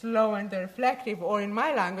slow and the reflective, or in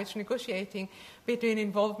my language, negotiating between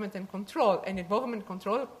involvement and control. And involvement and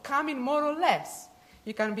control come in more or less.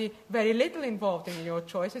 You can be very little involved in your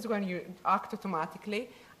choices when you act automatically.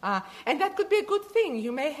 And that could be a good thing.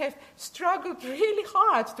 You may have struggled really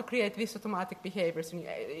hard to create these automatic behaviors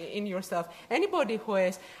in yourself. Anybody who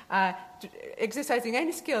is exercising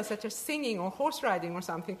any skill, such as singing or horse riding or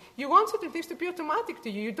something, you want certain things to be automatic to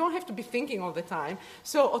you. You don't have to be thinking all the time.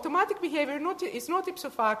 So automatic behavior is not ipso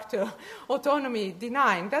facto autonomy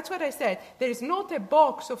denying. That's what I said. There is not a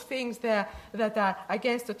box of things there that are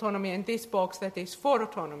against autonomy and this box that is for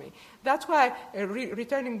autonomy. That's why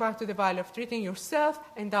returning back to the value of treating yourself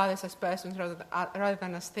and others as persons rather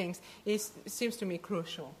than as things seems to me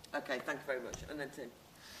crucial. Okay, thank you very much. And then Tim.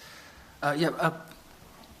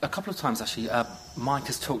 A couple of times, actually, Mike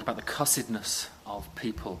has talked about the cussedness of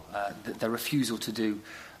people, their refusal to do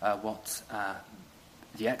what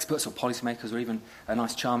the experts or policymakers or even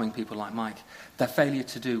nice, charming people like Mike, their failure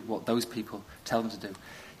to do what those people tell them to do.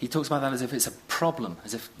 He talks about that as if it's a problem,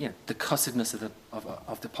 as if the cussedness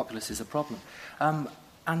of the populace is a problem.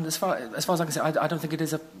 And as far as I can say, I don't think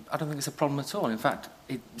it's a problem at all. In fact,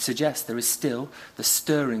 it suggests there is still the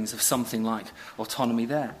stirrings of something like autonomy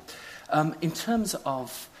there. In terms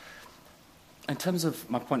of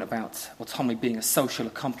my point about autonomy being a social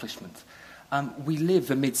accomplishment, we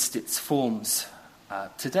live amidst its forms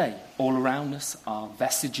today. All around us are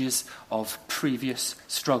vestiges of previous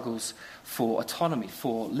struggles for autonomy,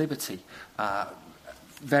 for liberty,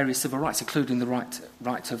 various civil rights, including the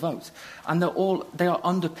right to vote, and they are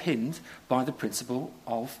underpinned by the principle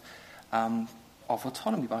of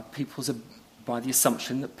autonomy, by the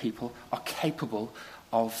assumption that people are capable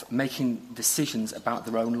of making decisions about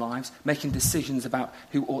their own lives, making decisions about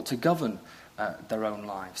who ought to govern their own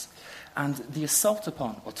lives. And the assault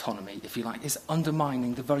upon autonomy, if you like, is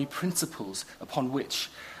undermining the very principles upon which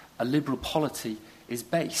a liberal polity is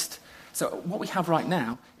based. So what we have right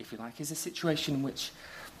now, if you like, is a situation in which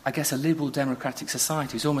I guess a liberal democratic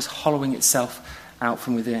society is almost hollowing itself out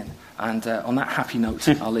from within. And on that happy note,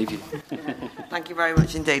 I'll leave you. Thank you very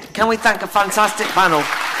much indeed. Can we thank a fantastic panel?